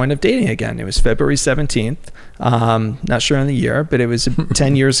to the point of dating again. It was February 17th. Not sure on the year, but it was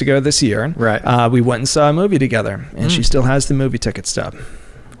 10 years ago this year. Right. We went and saw a movie together and she still has the movie ticket stub.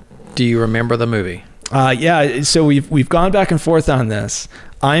 Do you remember the movie? Yeah, so we've gone back and forth on this.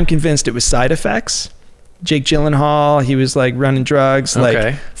 I'm convinced it was Side Effects. Jake Gyllenhaal, he was like running drugs,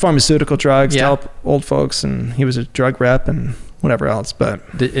 like pharmaceutical drugs to help old folks, and he was a drug rep and whatever else.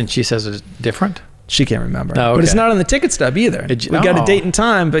 But and she says it's different? She can't remember. Oh, okay. But it's not on the ticket stub either. We got a date and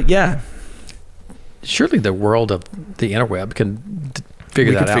time, but yeah. Surely the world of the interweb can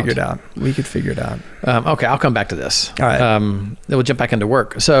figure that out. We could figure it out. Okay, I'll come back to this. All right. Then we'll jump back into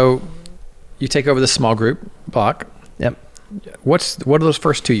work. So you take over this small group block. Yep. What are those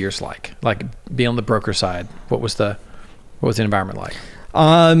first 2 years like? Like being on the broker side, what was the environment like?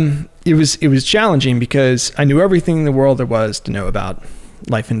 It was challenging because I knew everything in the world there was to know about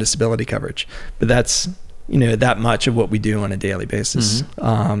life and disability coverage, but that's, you know, that much of what we do on a daily basis,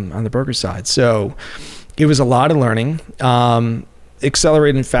 on the broker side. So it was a lot of learning,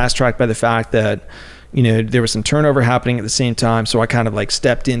 accelerated and fast tracked by the fact that, you know, there was some turnover happening at the same time. So I kind of like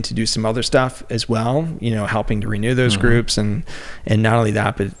stepped in to do some other stuff as well, you know, helping to renew those groups and not only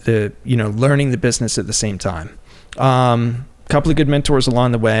that, but learning the business at the same time. Couple of good mentors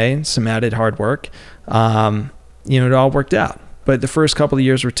along the way, some added hard work. It all worked out. But the first couple of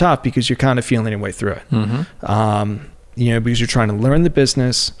years were tough because you're kind of feeling your way through it. Because you're trying to learn the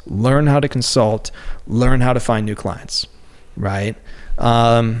business, learn how to consult, learn how to find new clients, right?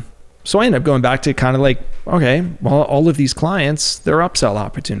 So I ended up going back to kind of like, okay, well, all of these clients, they're upsell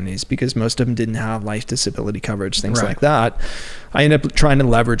opportunities because most of them didn't have life disability coverage, things like that. I ended up trying to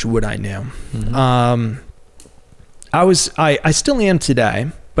leverage what I knew. I still am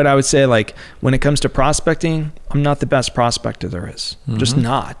today, but I would say like when it comes to prospecting, I'm not the best prospector there is. Just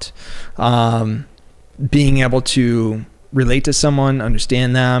not. Being able to relate to someone,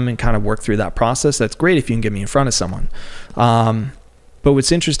 understand them, and kind of work through that process, that's great if you can get me in front of someone. But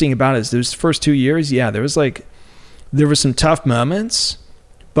what's interesting about it is those first 2 years, there were some tough moments,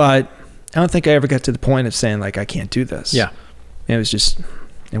 but I don't think I ever got to the point of saying like, I can't do this. Yeah. It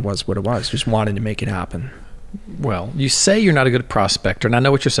was what it was. Just wanted to make it happen. Well, you say you're not a good prospector, and I know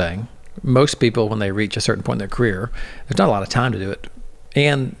what you're saying. Most people, when they reach a certain point in their career, there's not a lot of time to do it,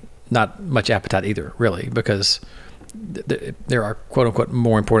 and not much appetite either, really, because there are quote unquote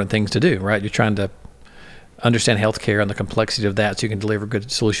more important things to do, right? You're trying to understand healthcare and the complexity of that so you can deliver good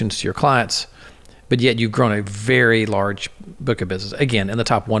solutions to your clients, but yet you've grown a very large book of business, again, in the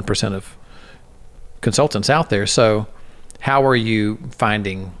top 1% of consultants out there. So how are you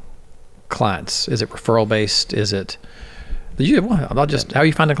finding clients? Is it referral based? Is it how are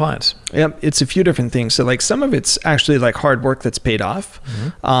you finding clients? Yeah, it's a few different things. So like some of it's actually like hard work that's paid off.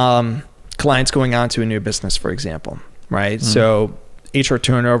 Clients going on to a new business, for example, right? So HR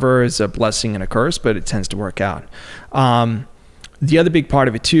turnover is a blessing and a curse, but it tends to work out. The other big part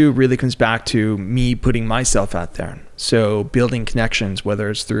of it too really comes back to me putting myself out there. So building connections, whether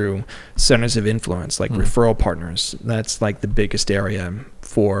it's through centers of influence, like referral partners, that's like the biggest area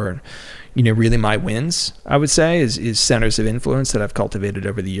for, really my wins, I would say, is centers of influence that I've cultivated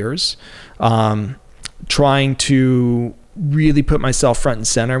over the years. Trying to really put myself front and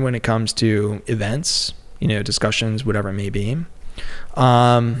center when it comes to events, discussions, whatever it may be.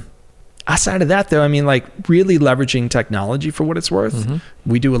 Outside of that though, I mean, like really leveraging technology for what it's worth.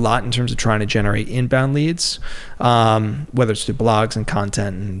 We do a lot in terms of trying to generate inbound leads, whether it's through blogs and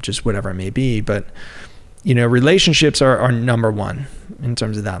content and just whatever it may be. But, relationships are number one in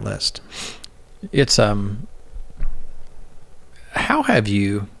terms of that list. It's, how have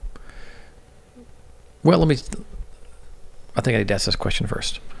you, well, I think I need to ask this question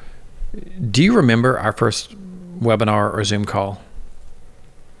first. Do you remember our first webinar or Zoom call?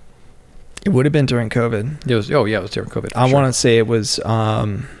 It would have been during COVID. It was during COVID. I want to say it was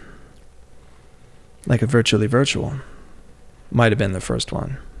like a virtual. Might have been the first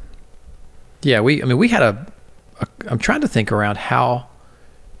one. Yeah, we had I'm trying to think around how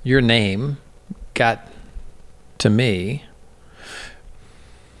your name got to me.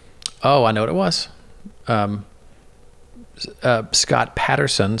 Oh, I know what it was. Scott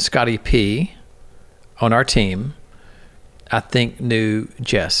Patterson, Scotty P, on our team, I think knew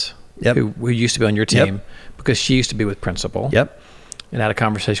Jess, who used to be on your team, because she used to be with Principal. And had a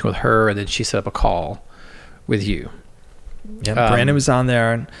conversation with her, and then she set up a call with you. Brandon was on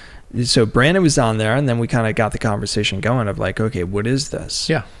there. So Brandon was on there, and then we kind of got the conversation going of like, okay, what is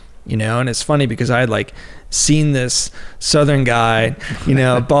this? You know, and it's funny because I had like seen this Southern guy, you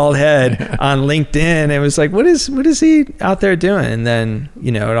know, bald head on LinkedIn. It was like, what is he out there doing? And then,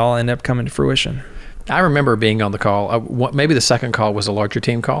 you know, it all ended up coming to fruition. I remember being on the call. Maybe the second call was a larger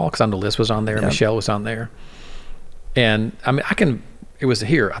team call, because I know Liz was on there, Michelle was on there. And I mean, it was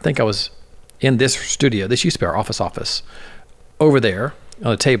here. I think I was in this studio. This used to be our office over there on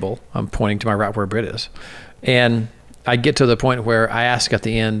the table. I'm pointing to my right where Britt is. And I get to the point where I ask at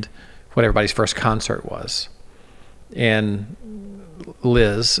the end what everybody's first concert was. And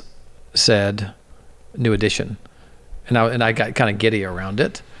Liz said New Edition. And I got kind of giddy around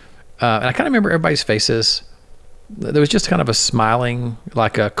it. And I kind of remember everybody's faces. There was just kind of a smiling,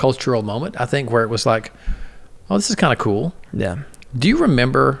 like a cultural moment, I think, where it was like, oh, this is kind of cool. Yeah. Do you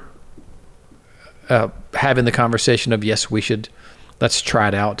remember having the conversation of, yes, let's try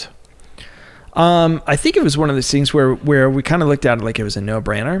it out? I think it was one of those things where we kind of looked at it like it was a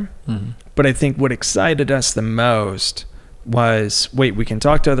no-brainer. But I think what excited us the most was, wait, we can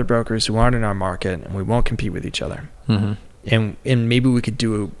talk to other brokers who aren't in our market, and we won't compete with each other. And maybe we could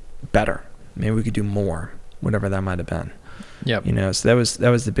do better. Maybe we could do more, whatever that might have been. You know, so that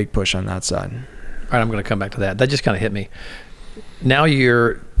was the big push on that side. All right, I'm going to come back to that. That just kind of hit me. Now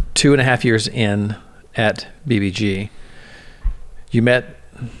you're 2.5 years in at BBG. You met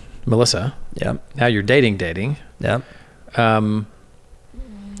Melissa. Now you're dating.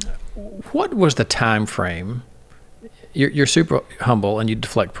 What was the time frame? You're super humble and you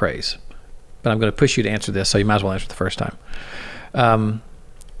deflect praise, but I'm going to push you to answer this, so you might as well answer it the first time.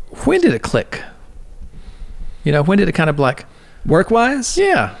 When did it click? You know, when did it kind of like work-wise?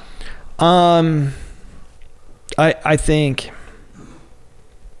 Yeah. I think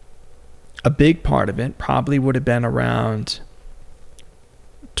a big part of it probably would have been around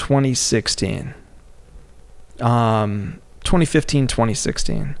 2016, 2015,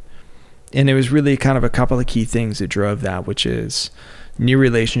 2016. And it was really kind of a couple of key things that drove that, which is new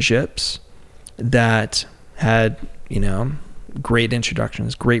relationships that had, you know, great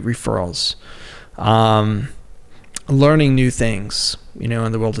introductions, great referrals, learning new things, you know,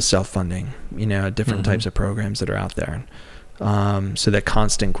 in the world of self-funding, you know, different types of programs that are out there. So that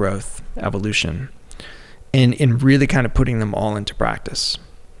constant growth, evolution, and really kind of putting them all into practice.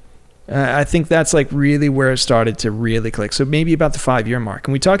 I think that's like really where it started to really click. So maybe about the 5-year mark.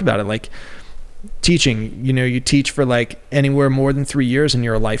 And we talked about it like teaching, you know, you teach for like anywhere more than 3 years and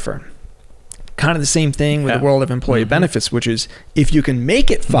you're a lifer. Kind of the same thing with the world of employee benefits, which is if you can make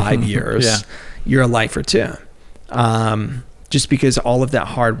it 5 years, you're a lifer too. Just because all of that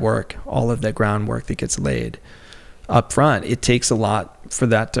hard work, all of that groundwork that gets laid up front, it takes a lot for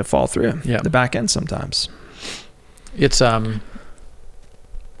that to fall through the back end sometimes. It's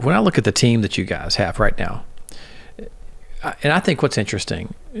when I look at the team that you guys have right now, and I think what's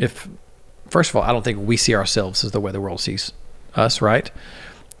interesting, first of all, I don't think we see ourselves as the way the world sees us, right?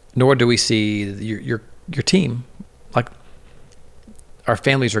 Nor do we see your team. Like, our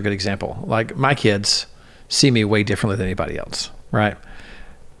families are a good example. Like, my kids see me way differently than anybody else, right?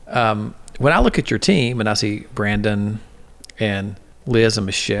 When I look at your team and I see Brandon and Liz and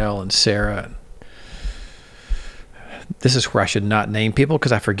Michelle and Sarah, this is where I should not name people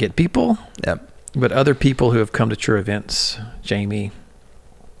because I forget people. But other people who have come to True events, Jamie,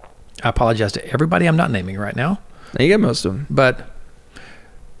 I apologize to everybody I'm not naming right now. You get most of them. But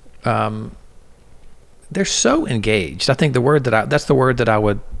they're so engaged. I think that's the word that I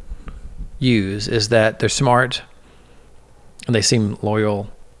would use, is that they're smart and they seem loyal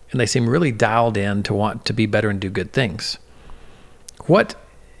and they seem really dialed in to want to be better and do good things. What,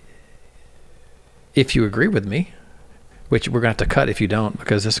 if you agree with me, which we're going to have to cut if you don't,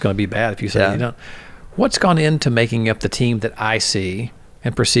 because this is going to be bad if you say you don't, what's gone into making up the team that I see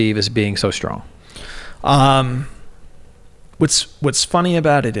and perceive as being so strong? What's funny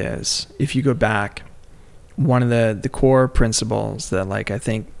about it is, if you go back, one of the core principles that, like, I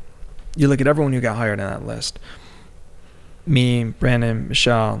think you look at everyone who got hired on that list, me, Brandon,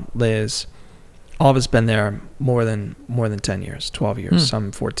 Michelle, Liz, all of us been there more than 10 years, 12 years,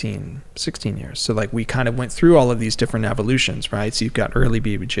 some 14, 16 years. So like we kind of went through all of these different evolutions, right? So you've got early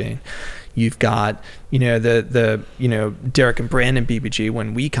BBG, You've got, the Derek and Brandon BBG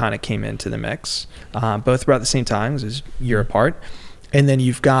when we kind of came into the mix, both about the same time, it was a year apart. And then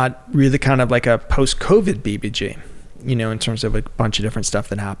you've got really kind of like a post-COVID BBG, in terms of a bunch of different stuff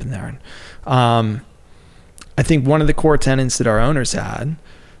that happened there. And, I think one of the core tenets that our owners had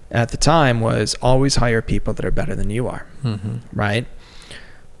at the time was always hire people that are better than you are, right?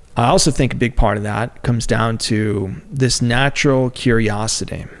 I also think a big part of that comes down to this natural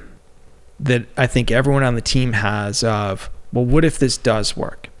curiosity that I think everyone on the team has of, well, what if this does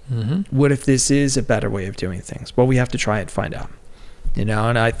work? What if this is a better way of doing things? Well, we have to try it and find out, and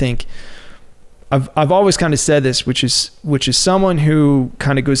I think I've always kind of said this, which is someone who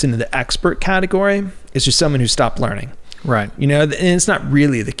kind of goes into the expert category is just someone who stopped learning. Right. And it's not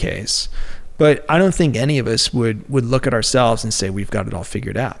really the case. But I don't think any of us would look at ourselves and say we've got it all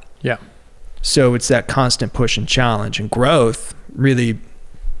figured out. Yeah. So it's that constant push and challenge, and growth really,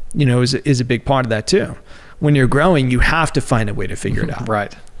 is a big part of that too. When you're growing, you have to find a way to figure it out.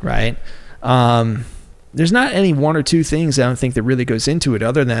 Right. Right. There's not any one or two things I don't think that really goes into it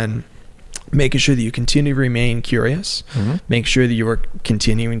other than making sure that you continue to remain curious, make sure that you are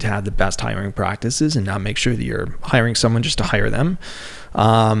continuing to have the best hiring practices and not make sure that you're hiring someone just to hire them.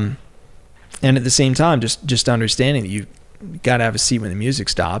 And at the same time, just understanding that you got to have a seat when the music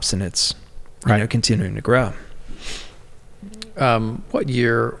stops, and it's continuing to grow. What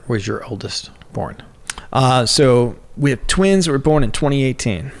year was your oldest born? So we have twins that were born in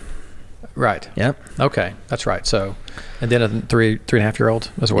 2018. Right. Yep. Okay, that's right. So, and then a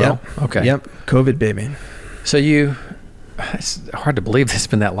 3.5-year-old as well. Yep. Okay. Yep. COVID baby. So it's hard to believe it's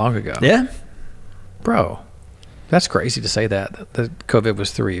been that long ago. Yeah. Bro, that's crazy to say that. The COVID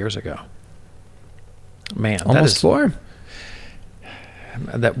was 3 years ago. Man, almost 4.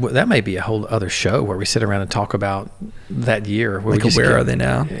 That may be a whole other show where we sit around and talk about that year. Where are they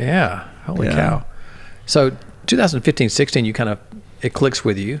now? Yeah. Holy cow. So 2015-16, it clicks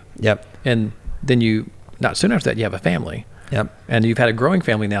with you. Yep. And then not soon after that, you have a family. Yep. And you've had a growing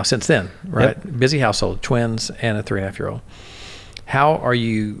family now since then, right? Yep. Busy household, twins and a 3.5-year-old. How are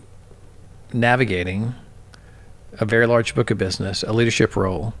you navigating a very large book of business, a leadership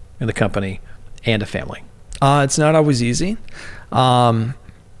role in the company, and a family? It's not always easy. So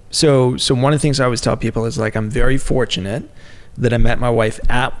one of the things I always tell people is I'm very fortunate that I met my wife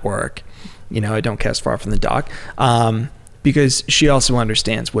at work. I don't cast far from the dock. Because she also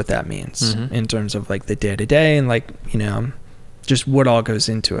understands what that means in terms of the day-to-day and just what all goes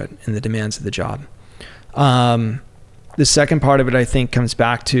into it and the demands of the job. The second part of it, I think, comes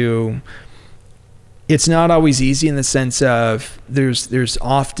back to it's not always easy in the sense of there's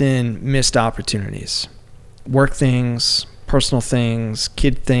often missed opportunities, work things, personal things,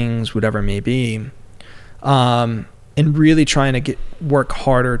 kid things, whatever it may be, and really trying to work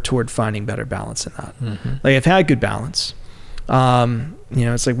harder toward finding better balance in that. I've had good balance.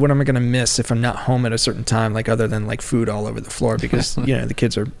 It's what am I going to miss if I'm not home at a certain time, other than food all over the floor because, the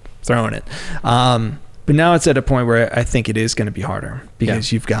kids are throwing it. But now it's at a point where I think it is going to be harder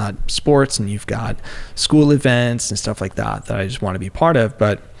because you've got sports and you've got school events and stuff like that I just want to be part of.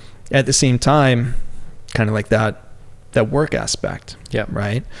 But at the same time, kind of that work aspect. Yeah.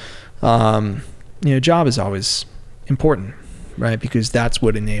 Right. Job is always important. Right, because that's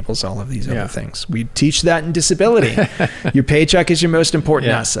what enables all of these other things. We teach that in disability. Your paycheck is your most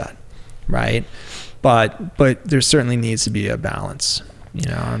important asset, right? But there certainly needs to be a balance.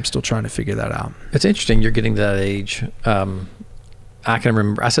 I'm still trying to figure that out. It's interesting. You're getting to that age. I can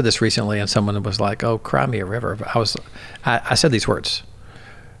remember I said this recently, and someone was like, "Oh, cry me a river." But I said these words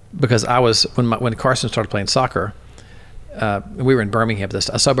because I was when Carson started playing soccer. We were in Birmingham,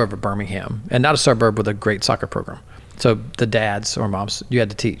 a suburb of Birmingham, and not a suburb with a great soccer program. So the dads or moms, you had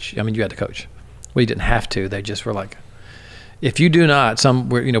to teach. You had to coach. We didn't have to. They just were like, if you do not,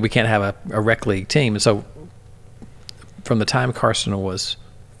 we can't have a rec league team. And so from the time Carson was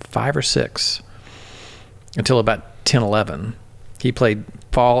 5 or 6 until about 10, 11, he played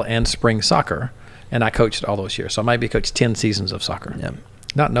fall and spring soccer, and I coached all those years. So I might be coached 10 seasons of soccer. Yeah.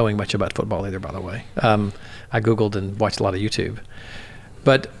 Not knowing much about football either, by the way. I Googled and watched a lot of YouTube.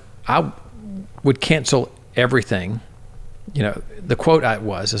 But I would cancel everything. The quote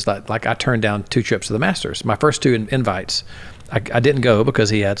is that I turned down 2 trips to the Masters. My first 2 invites, I didn't go because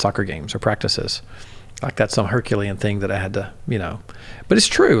he had soccer games or practices. That's some Herculean thing that I had to, But it's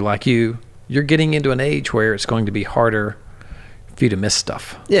true. You're getting into an age where it's going to be harder for you to miss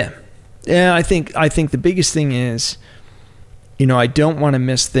stuff. Yeah. Yeah, I think the biggest thing is, I don't want to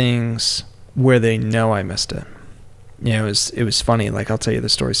miss things where they know I missed it. It was funny. I'll tell you the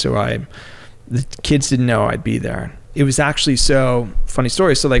story. So the kids didn't know I'd be there. it was actually so funny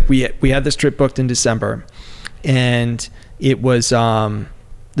story. So like we had this trip booked in December, and it was the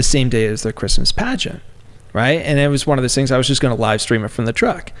same day as the Christmas pageant, right? And it was one of those things I was just going to live stream it from the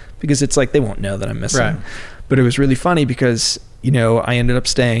truck because it's like they won't know that I'm missing. Right. But it was really funny because, you know, I ended up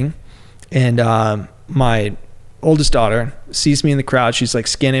staying, and my oldest daughter sees me in the crowd. She's like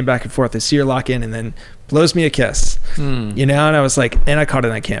scanning back and forth. I see her lock in and then blows me a kiss, you know? And I was like, and I caught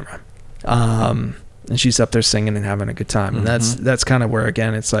it on camera. And she's up there singing and having a good time. And that's kind of where,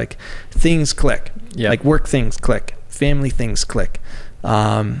 again, it's like things click, like work things click, family things click.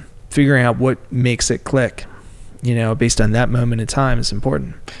 Figuring out what makes it click, you know, based on that moment in time is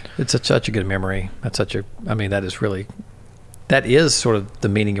important. It's such a good memory. I mean, that is sort of the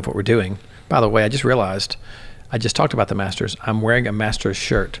meaning of what we're doing. By the way, I just realized, I just talked about the Masters. I'm wearing a Masters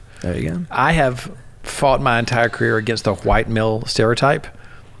shirt. There you go. I have fought my entire career against the white male stereotype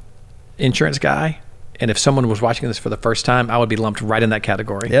insurance guy. And if someone was watching this for the first time, I would be lumped right in that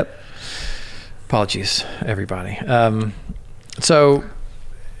category. Yep. Apologies, everybody. So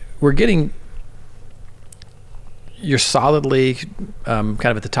you're solidly kind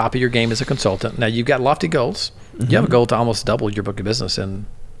of at the top of your game as a consultant. Now you've got lofty goals. You have a goal to almost double your book of business in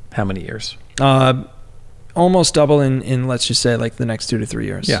how many years? Almost double in let's just say like the next 2 to 3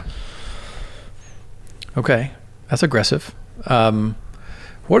 years. Yeah. Okay. That's aggressive.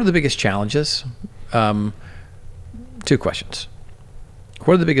 What are the biggest challenges? 2 questions.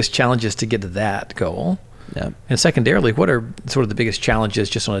 What are the biggest challenges to get to that goal? Yeah. And secondarily, what are sort of the biggest challenges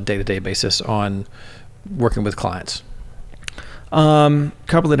just on a day-to-day basis on working with clients?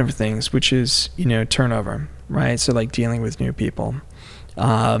 Couple of different things, which is, you know, turnover, right? So like dealing with new people.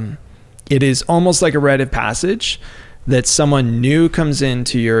 It is almost like a rite of passage that someone new comes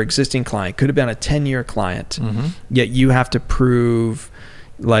into your existing client, could have been a 10-year client, yet you have to prove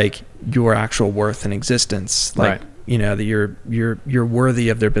like your actual worth and existence, like, you know, that you're worthy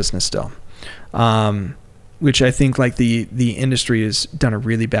of their business still. Which I think like the industry has done a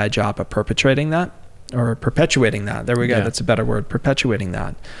really bad job of perpetuating that. There we go. Yeah. That's a better word. Perpetuating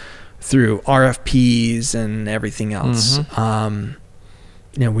that through RFPs and everything else.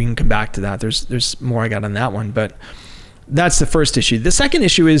 You know, we can come back to that. There's more I got on that one, but that's the first issue. The second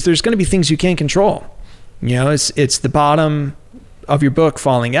issue is there's going to be things you can't control. You know, it's the bottom of your book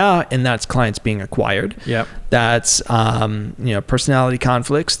falling out, and that's clients being acquired. Yep. That's you know, personality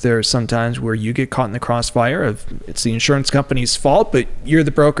conflicts. There's sometimes where you get caught in the crossfire of it's the insurance company's fault, but you're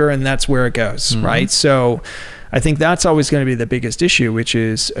the broker, and that's where it goes, right? So I think that's always going to be the biggest issue, which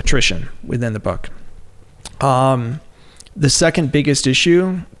is attrition within the book. The second biggest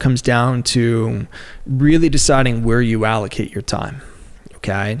issue comes down to really deciding where you allocate your time.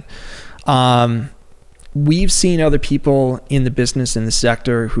 Okay. We've seen other people in the business, in the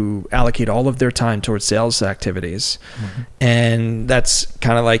sector, who allocate all of their time towards sales activities. And that's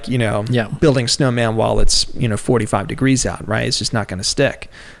kind of like, you know, building a snowman while it's, you know, 45 degrees out, right? It's just not going to stick.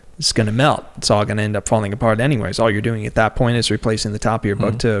 It's going to melt. It's all going to end up falling apart anyways. All you're doing at that point is replacing the top of your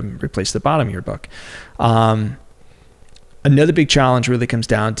book to replace the bottom of your book. Another big challenge really comes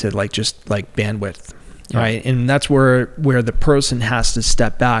down to like just like bandwidth, right? And that's where the person has to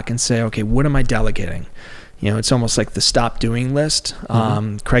step back and say, okay, what am I delegating? You know, it's almost like the stop doing list.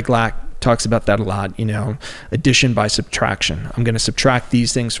 Craig Lack talks about that a lot, you know, addition by subtraction. I'm going to subtract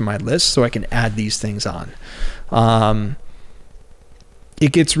these things from my list so I can add these things on.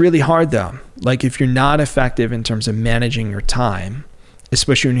 It gets really hard though. Like if you're not effective in terms of managing your time,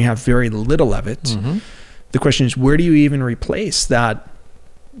 especially when you have very little of it, the question is, where do you even replace that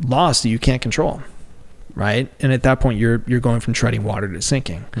loss that you can't control, right? And at that point, you're going from treading water to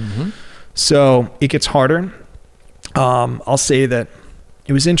sinking. So it gets harder. I'll say that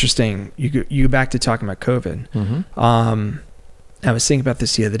it was interesting. You go back to talking about COVID. I was thinking about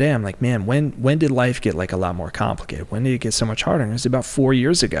this the other day. I'm like, man, when did life get like a lot more complicated? When did it get so much harder? And it was about 4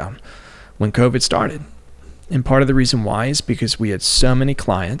 years ago when COVID started. And part of the reason why is because we had so many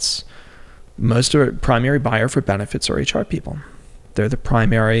clients. Most of our primary buyer for benefits are HR people. They're the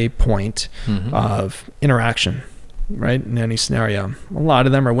primary point of interaction, right? In any scenario. A lot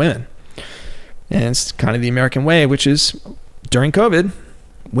of them are women. And it's kind of the American way, which is during COVID,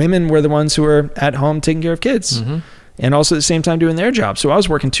 women were the ones who were at home taking care of kids and also at the same time doing their job. So I was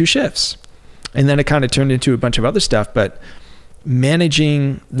working 2 shifts. And then it kind of turned into a bunch of other stuff. But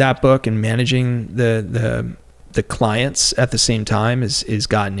managing that book and managing the clients at the same time is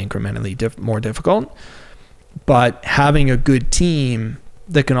gotten incrementally more difficult. But having a good team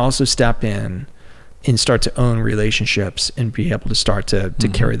that can also step in and start to own relationships and be able to start to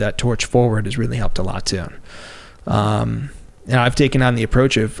carry that torch forward has really helped a lot too. And And I've taken on the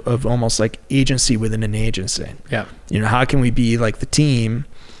approach of almost like agency within an agency. Yeah. You know, how can we be like the team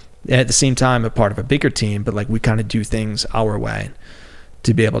at the same time a part of a bigger team, but like we kind of do things our way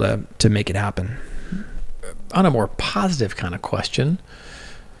to be able to make it happen. On a more positive kind of question,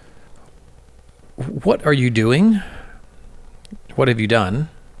 what are you doing? What have you done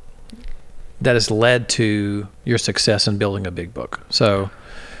that has led to your success in building a big book? So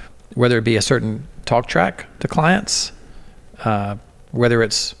whether it be a certain talk track to clients, whether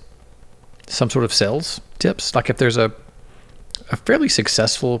it's some sort of sales tips, like if there's a fairly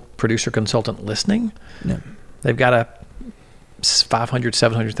successful producer consultant listening, they've got a $500,000,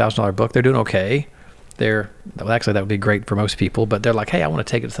 $700,000 book. They're doing okay. Actually, that would be great for most people, but they're like, hey, I want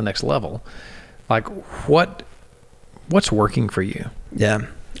to take it to the next level. Like what's working for you? Yeah.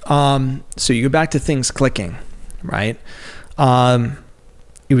 So you go back to things clicking, right?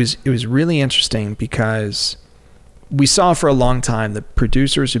 It was really interesting because we saw for a long time that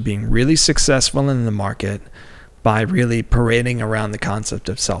producers are being really successful in the market by really parading around the concept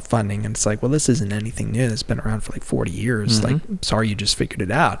of self-funding. And it's like, well, this isn't anything new. It's been around for like 40 years. Mm-hmm. Like, sorry, you just figured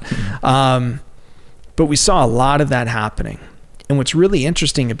it out. Mm-hmm. But we saw a lot of that happening. And what's really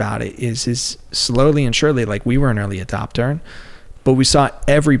interesting about it is slowly and surely, like we were an early adopter, but we saw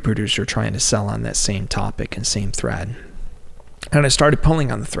every producer trying to sell on that same topic and same thread. And I started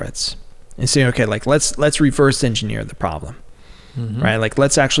pulling on the threads and saying, okay, like let's reverse engineer the problem, mm-hmm. right? Like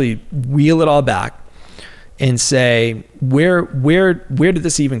let's actually wheel it all back and say, where did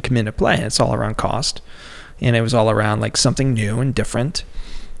this even come into play? And it's all around cost. And it was all around like something new and different.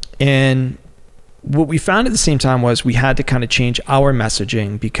 And what we found at the same time was we had to kind of change our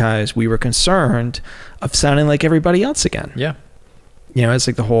messaging because we were concerned of sounding like everybody else again. Yeah. You know, it's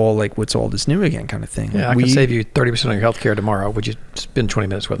like the whole like what's old is new again kind of thing. Yeah, I can save you 30% of your health care tomorrow. Would you spend 20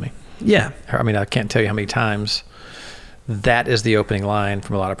 minutes with me? Yeah. I mean, I can't tell you how many times that is the opening line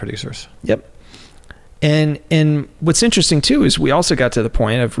from a lot of producers. Yep. And what's interesting too is we also got to the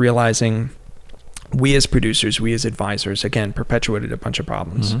point of realizing we as producers, we as advisors, again, perpetuated a bunch of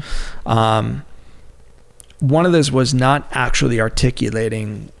problems. Mm-hmm. One of those was not actually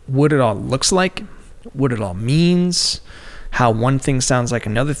articulating what it all looks like, what it all means, how one thing sounds like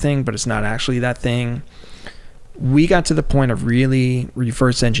another thing, but it's not actually that thing. We got to the point of really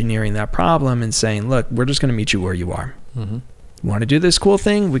reverse engineering that problem and saying, look, we're just going to meet you where you are. Mm-hmm. You want to do this cool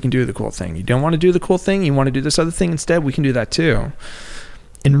thing? We can do the cool thing. You don't want to do the cool thing? You want to do this other thing instead? We can do that too.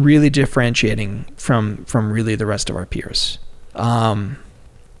 And really differentiating from really the rest of our peers.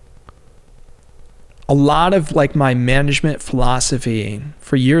 A lot of like my management philosophy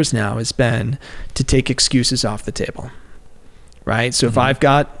for years now has been to take excuses off the table, right? So mm-hmm. if I've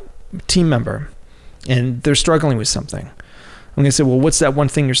got a team member and they're struggling with something, I'm going to say, well, what's that one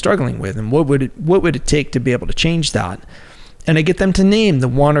thing you're struggling with? And what would it take to be able to change that? And I get them to name the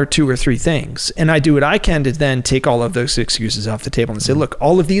one or two or three things. And I do what I can to then take all of those excuses off the table and say, look,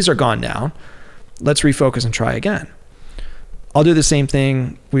 all of these are gone now. Let's refocus and try again. I'll do the same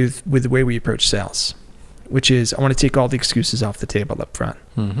thing with the way we approach sales, which is I want to take all the excuses off the table up front.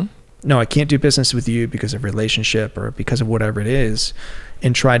 Mm-hmm. No, I can't do business with you because of relationship or because of whatever it is,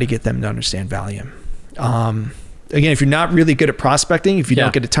 and try to get them to understand value. Again, if you're not really good at prospecting, if you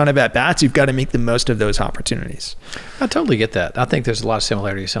don't get a ton of at-bats, you've got to make the most of those opportunities. I totally get that. I think there's a lot of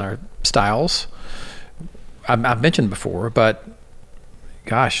similarities in our styles. I've mentioned before, but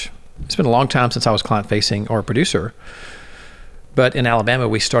gosh, it's been a long time since I was client-facing or a producer. But in Alabama,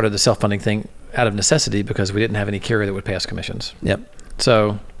 we started the self-funding thing out of necessity because we didn't have any carrier that would pay us commissions. Yep.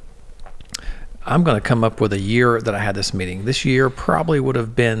 So I'm going to come up with a year that I had this meeting. This year probably would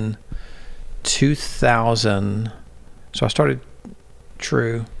have been 2000. So I started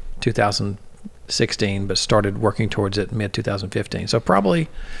True 2016, but started working towards it mid 2015. So probably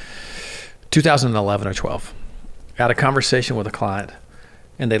 2011 or 12. I had a conversation with a client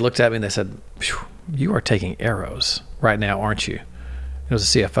and they looked at me and they said, you are taking arrows right now, aren't you? It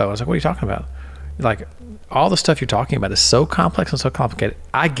was a CFO. I was like, what are you talking about? Like, all the stuff you're talking about is so complex and so complicated.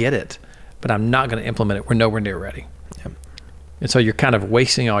 I get it, but I'm not going to implement it. We're nowhere near ready. Yep. And so you're kind of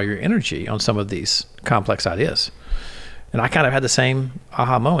wasting all your energy on some of these complex ideas. And I kind of had the same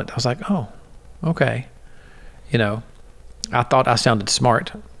aha moment. I was like, oh, okay. You know, I thought I sounded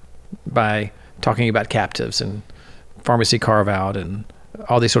smart by talking about captives and pharmacy carve out and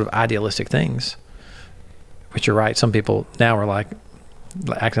all these sort of idealistic things, which you're right. Some people now are like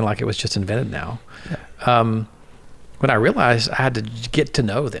acting like it was just invented now. Yeah. When I realized I had to get to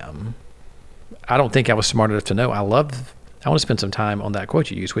know them, I don't think I was smart enough to know. I want to spend some time on that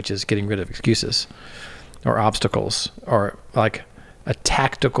quote you used, which is getting rid of excuses or obstacles, or like a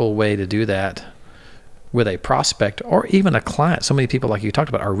tactical way to do that with a prospect or even a client. So many people, like you talked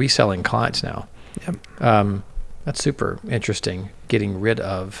about, are reselling clients now. Yep. That's super interesting, getting rid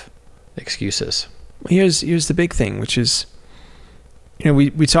of excuses. Here's the big thing, which is,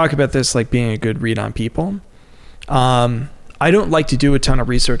 we talk about this like being a good read on people. I don't like to do a ton of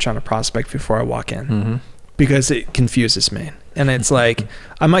research on a prospect before I walk in because it confuses me. And it's like,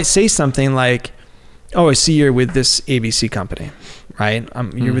 I might say something like, oh, I see you're with this ABC company, right?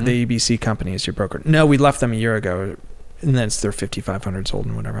 You're with the ABC company as your broker. No, we left them a year ago, and then they're 5,500 old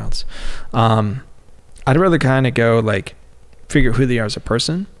and whatever else. I'd rather kind of go like figure who they are as a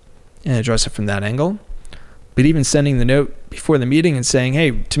person and address it from that angle. But even sending the note before the meeting and saying,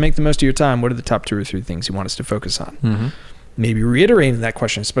 hey, to make the most of your time, what are the top 2 or 3 things you want us to focus on? Maybe reiterating that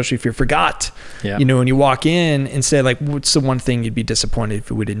question, especially if you forgot, when you walk in, and say like, what's the one thing you'd be disappointed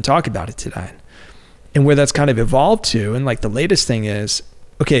if we didn't talk about it today? And where that's kind of evolved to, and like the latest thing is,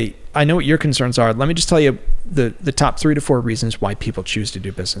 okay, I know what your concerns are. Let me just tell you the top 3 to 4 reasons why people choose to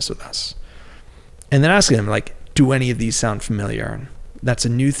do business with us. And then asking them like, do any of these sound familiar? And that's a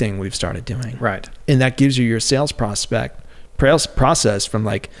new thing we've started doing. Right. And that gives you your sales process from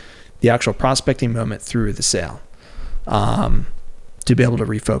like the actual prospecting moment through the sale, to be able to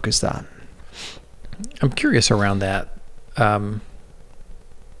refocus that. I'm curious around that. In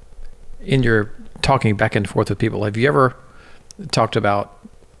your talking back and forth with people, have you ever talked about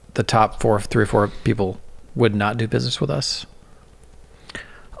the top 3 or 4 people would not do business with us?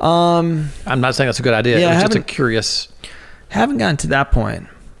 I'm not saying that's a good idea. Yeah, it was just a curious. Haven't gotten to that point,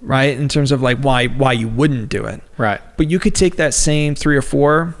 right? In terms of like why you wouldn't do it. Right. But you could take that same 3 or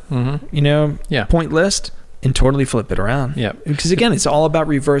 4, point list and totally flip it around. Yeah. Because again, it's all about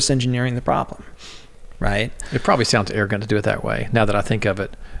reverse engineering the problem, right? It probably sounds arrogant to do it that way now that I think of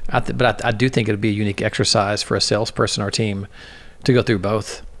it. But I do think it would be a unique exercise for a salesperson or team to go through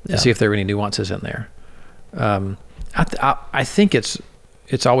both to see if there are any nuances in there. I think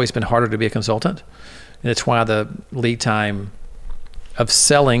it's always been harder to be a consultant, and it's why the lead time of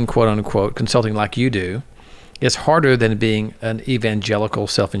selling, quote unquote, consulting like you do is harder than being an evangelical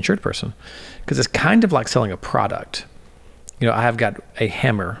self-insured person, because it's kind of like selling a product. I have got a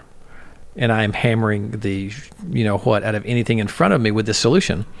hammer and I am hammering the what out of anything in front of me with this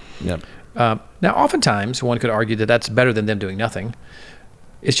solution. Yep. Now oftentimes one could argue that that's better than them doing nothing.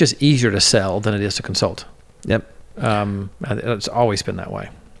 It's just easier to sell than it is to consult. Yep. It's always been that way.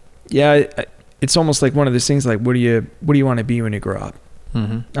 Yeah, it's almost like one of those things like, what do you want to be when you grow up?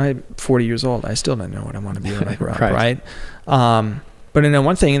 I'm 40 years old. I still don't know what I want to be when I grow up, right? But I know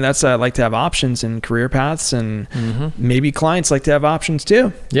one thing, and that's I like to have options and career paths, and maybe clients like to have options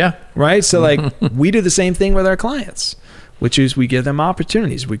too. Yeah. Right? So like we do the same thing with our clients, which is we give them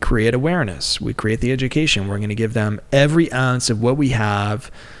opportunities. We create awareness. We create the education. We're going to give them every ounce of what we have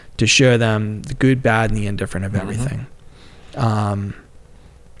to show them the good, bad, and the indifferent of everything.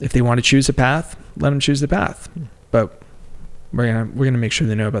 If they want to choose a path, let them choose the path. But we're gonna make sure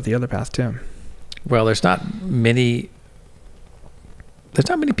they know about the other path too. Well, there's not many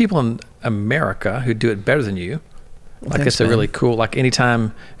people in America who do it better than you. Like, it's a really cool, like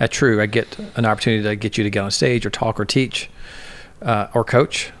anytime at True, I get an opportunity to get you to get on stage or talk or teach or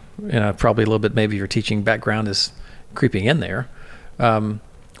coach. Probably a little bit, maybe your teaching background is creeping in there.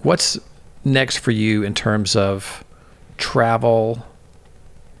 What's next for you in terms of travel,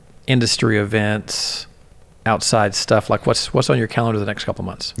 industry events, outside stuff? Like what's on your calendar the next couple of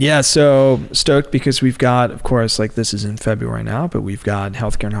months? Yeah, so stoked because we've got, of course, like this is in February now, but we've got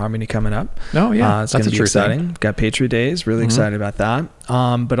Healthcare and Harmony coming up. Oh yeah, it's going to be exciting. We've got Patriot Days, really excited about that.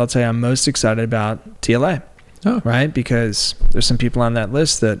 But I'll tell you, I'm most excited about TLA, right? Because there's some people on that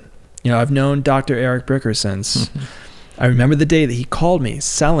list that, I've known Dr. Eric Bricker since, I remember the day that he called me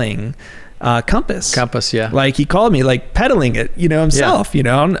selling Compass. Compass, yeah. Like he called me, like peddling it, himself,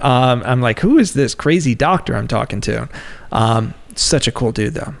 I'm like, who is this crazy doctor I'm talking to? Such a cool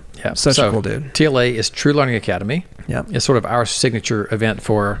dude though. Yeah. Such a cool dude. TLA is True Learning Academy. Yeah. It's sort of our signature event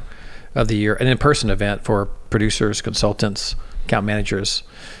of the year, an in-person event for producers, consultants, account managers,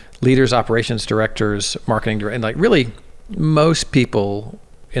 leaders, operations directors, marketing directors, and like really most people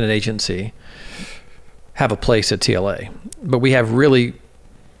in an agency have a place at TLA, but we have really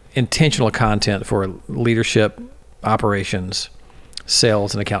intentional content for leadership, operations,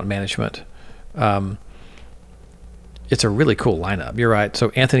 sales, and account management. It's a really cool lineup. You're right. So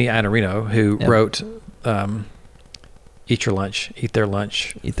Anthony Iannarino, who wrote Eat Your Lunch, Eat Their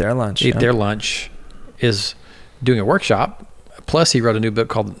Lunch, Their Lunch, is doing a workshop. Plus, he wrote a new book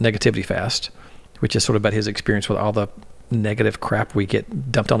called Negativity Fast, which is sort of about his experience with all the negative crap we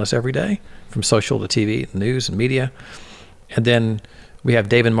get dumped on us every day, from social to TV, news, and media. And then We have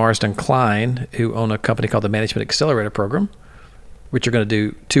Dave and Marsden Klein, who own a company called the Management Accelerator Program, which are going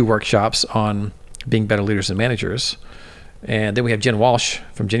to do 2 workshops on being better leaders and managers. And then we have Jen Walsh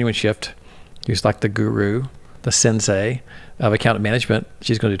from Genuine Shift, who's like the guru, the sensei of account management.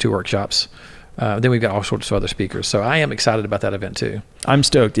 She's going to do 2 workshops. Then we've got all sorts of other speakers. So I am excited about that event too. I'm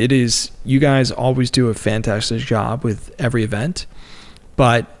stoked. It is, you guys always do a fantastic job with every event,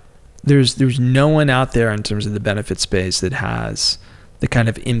 but there's no one out there in terms of the benefit space that has the kind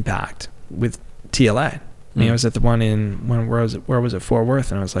of impact with TLA. I mean, I was at the one where was it, Fort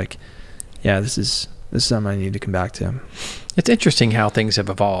Worth, and I was like, yeah, this is something I need to come back to. It's interesting how things have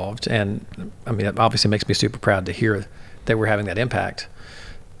evolved, and I mean, it obviously makes me super proud to hear that we're having that impact.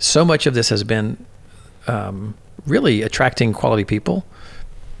 So much of this has been really attracting quality people,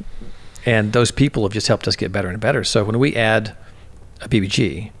 and those people have just helped us get better and better. So when we add a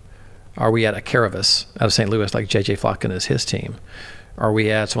BBG, or we add a Caravis out of St. Louis, like JJ Flocken is his team, or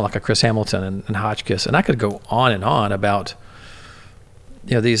we add someone like a Chris Hamilton and Hotchkiss, and I could go on and on about,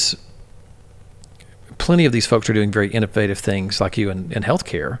 plenty of these folks are doing very innovative things like you in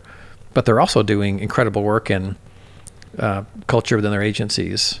healthcare, but they're also doing incredible work in culture within their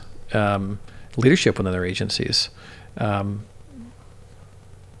agencies, leadership within their agencies,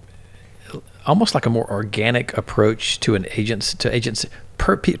 almost like a more organic approach to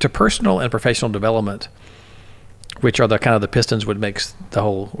to personal and professional development, which are the kind of the pistons what makes the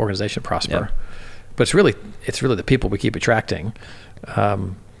whole organization prosper. Yep. But it's really the people we keep attracting.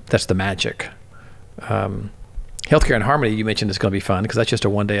 That's the magic. Healthcare and Harmony, you mentioned, is going to be fun because that's just a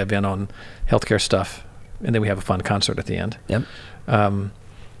 1-day event on healthcare stuff, and then we have a fun concert at the end. Yep.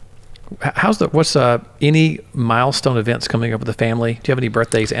 What's any milestone events coming up with the family? Do you have any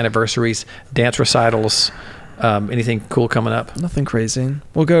birthdays, anniversaries, dance recitals, anything cool coming up? Nothing crazy.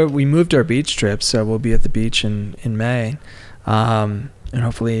 We moved our beach trip, so we'll be at the beach in May, and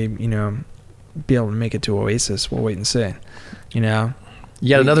hopefully, be able to make it to Oasis. We'll wait and see. You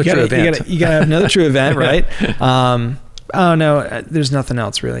got another true event. You gotta have another true event, right? Oh no, there's nothing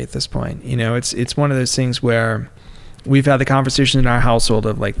else really at this point. It's one of those things where we've had the conversation in our household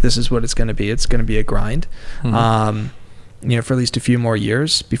of like, this is what it's going to be. It's going to be a grind, for at least a few more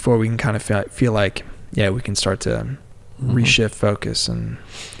years before we can kind of feel like, yeah, we can start to reshift focus and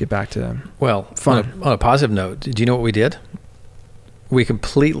get back to fun. On a positive note, do you know what we did? We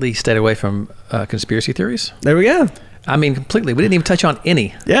completely stayed away from conspiracy theories. There we go. I mean, completely. We didn't even touch on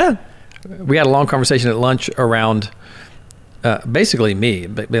any. Yeah. We had a long conversation at lunch around basically me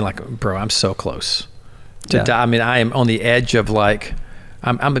being like, bro, I'm so close to die. I mean, I am on the edge of like,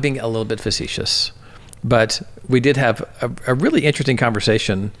 I'm being a little bit facetious, but we did have a really interesting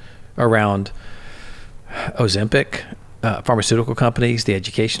conversation around Ozempic, pharmaceutical companies, the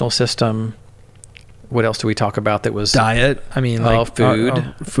educational system. What else do we talk about that was diet? I mean, like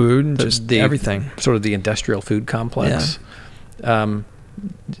food, food, just everything. Sort of the industrial food complex. Yeah.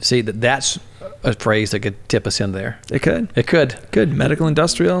 See, that's a phrase that could tip us in there. It could. Good. Medical,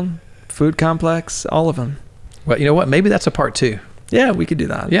 industrial, food complex, all of them. Well, you know what? Maybe that's a part 2. Yeah, we could do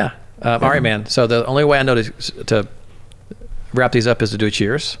that. Yeah. All right, man. So the only way I know to wrap these up is to do a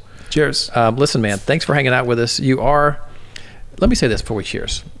cheers. Cheers. Listen, man, thanks for hanging out with us. Let me say this before we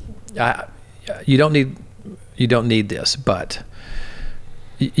cheers. You don't need this, but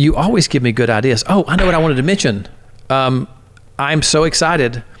you always give me good ideas. Oh, I know what I wanted to mention. I'm so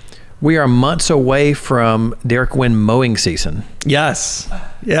excited. We are months away from Derek Winn mowing season. Yes.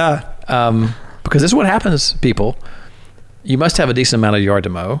 Yeah. Because this is what happens, people. You must have a decent amount of yard to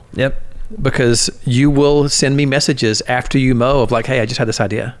mow. Yep. Because you will send me messages after you mow of like, hey, I just had this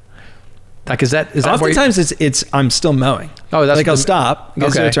idea. Like, is that oftentimes it's I'm still mowing. Oh, that's like I'll stop.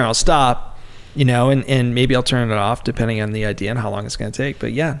 Okay. I'll stop. And maybe I'll turn it off depending on the idea and how long it's going to take.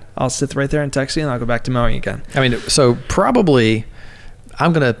 But yeah, I'll sit right there and text you and I'll go back to mowing again. I mean, so probably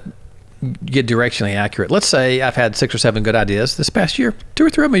I'm going to get directionally accurate. Let's say I've had 6 or 7 good ideas this past year. 2 or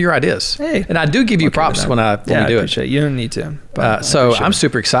 3 of them are your ideas. Hey. And I do give you props when we do I appreciate it. You don't need to. So I'm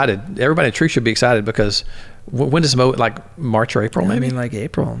super excited. Everybody at True should be excited because when does mow, like March or April maybe? I mean, like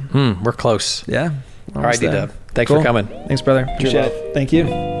April. We're close. Yeah. All right, D-Dub. Thanks for coming. Thanks, brother. Appreciate it. Thank you.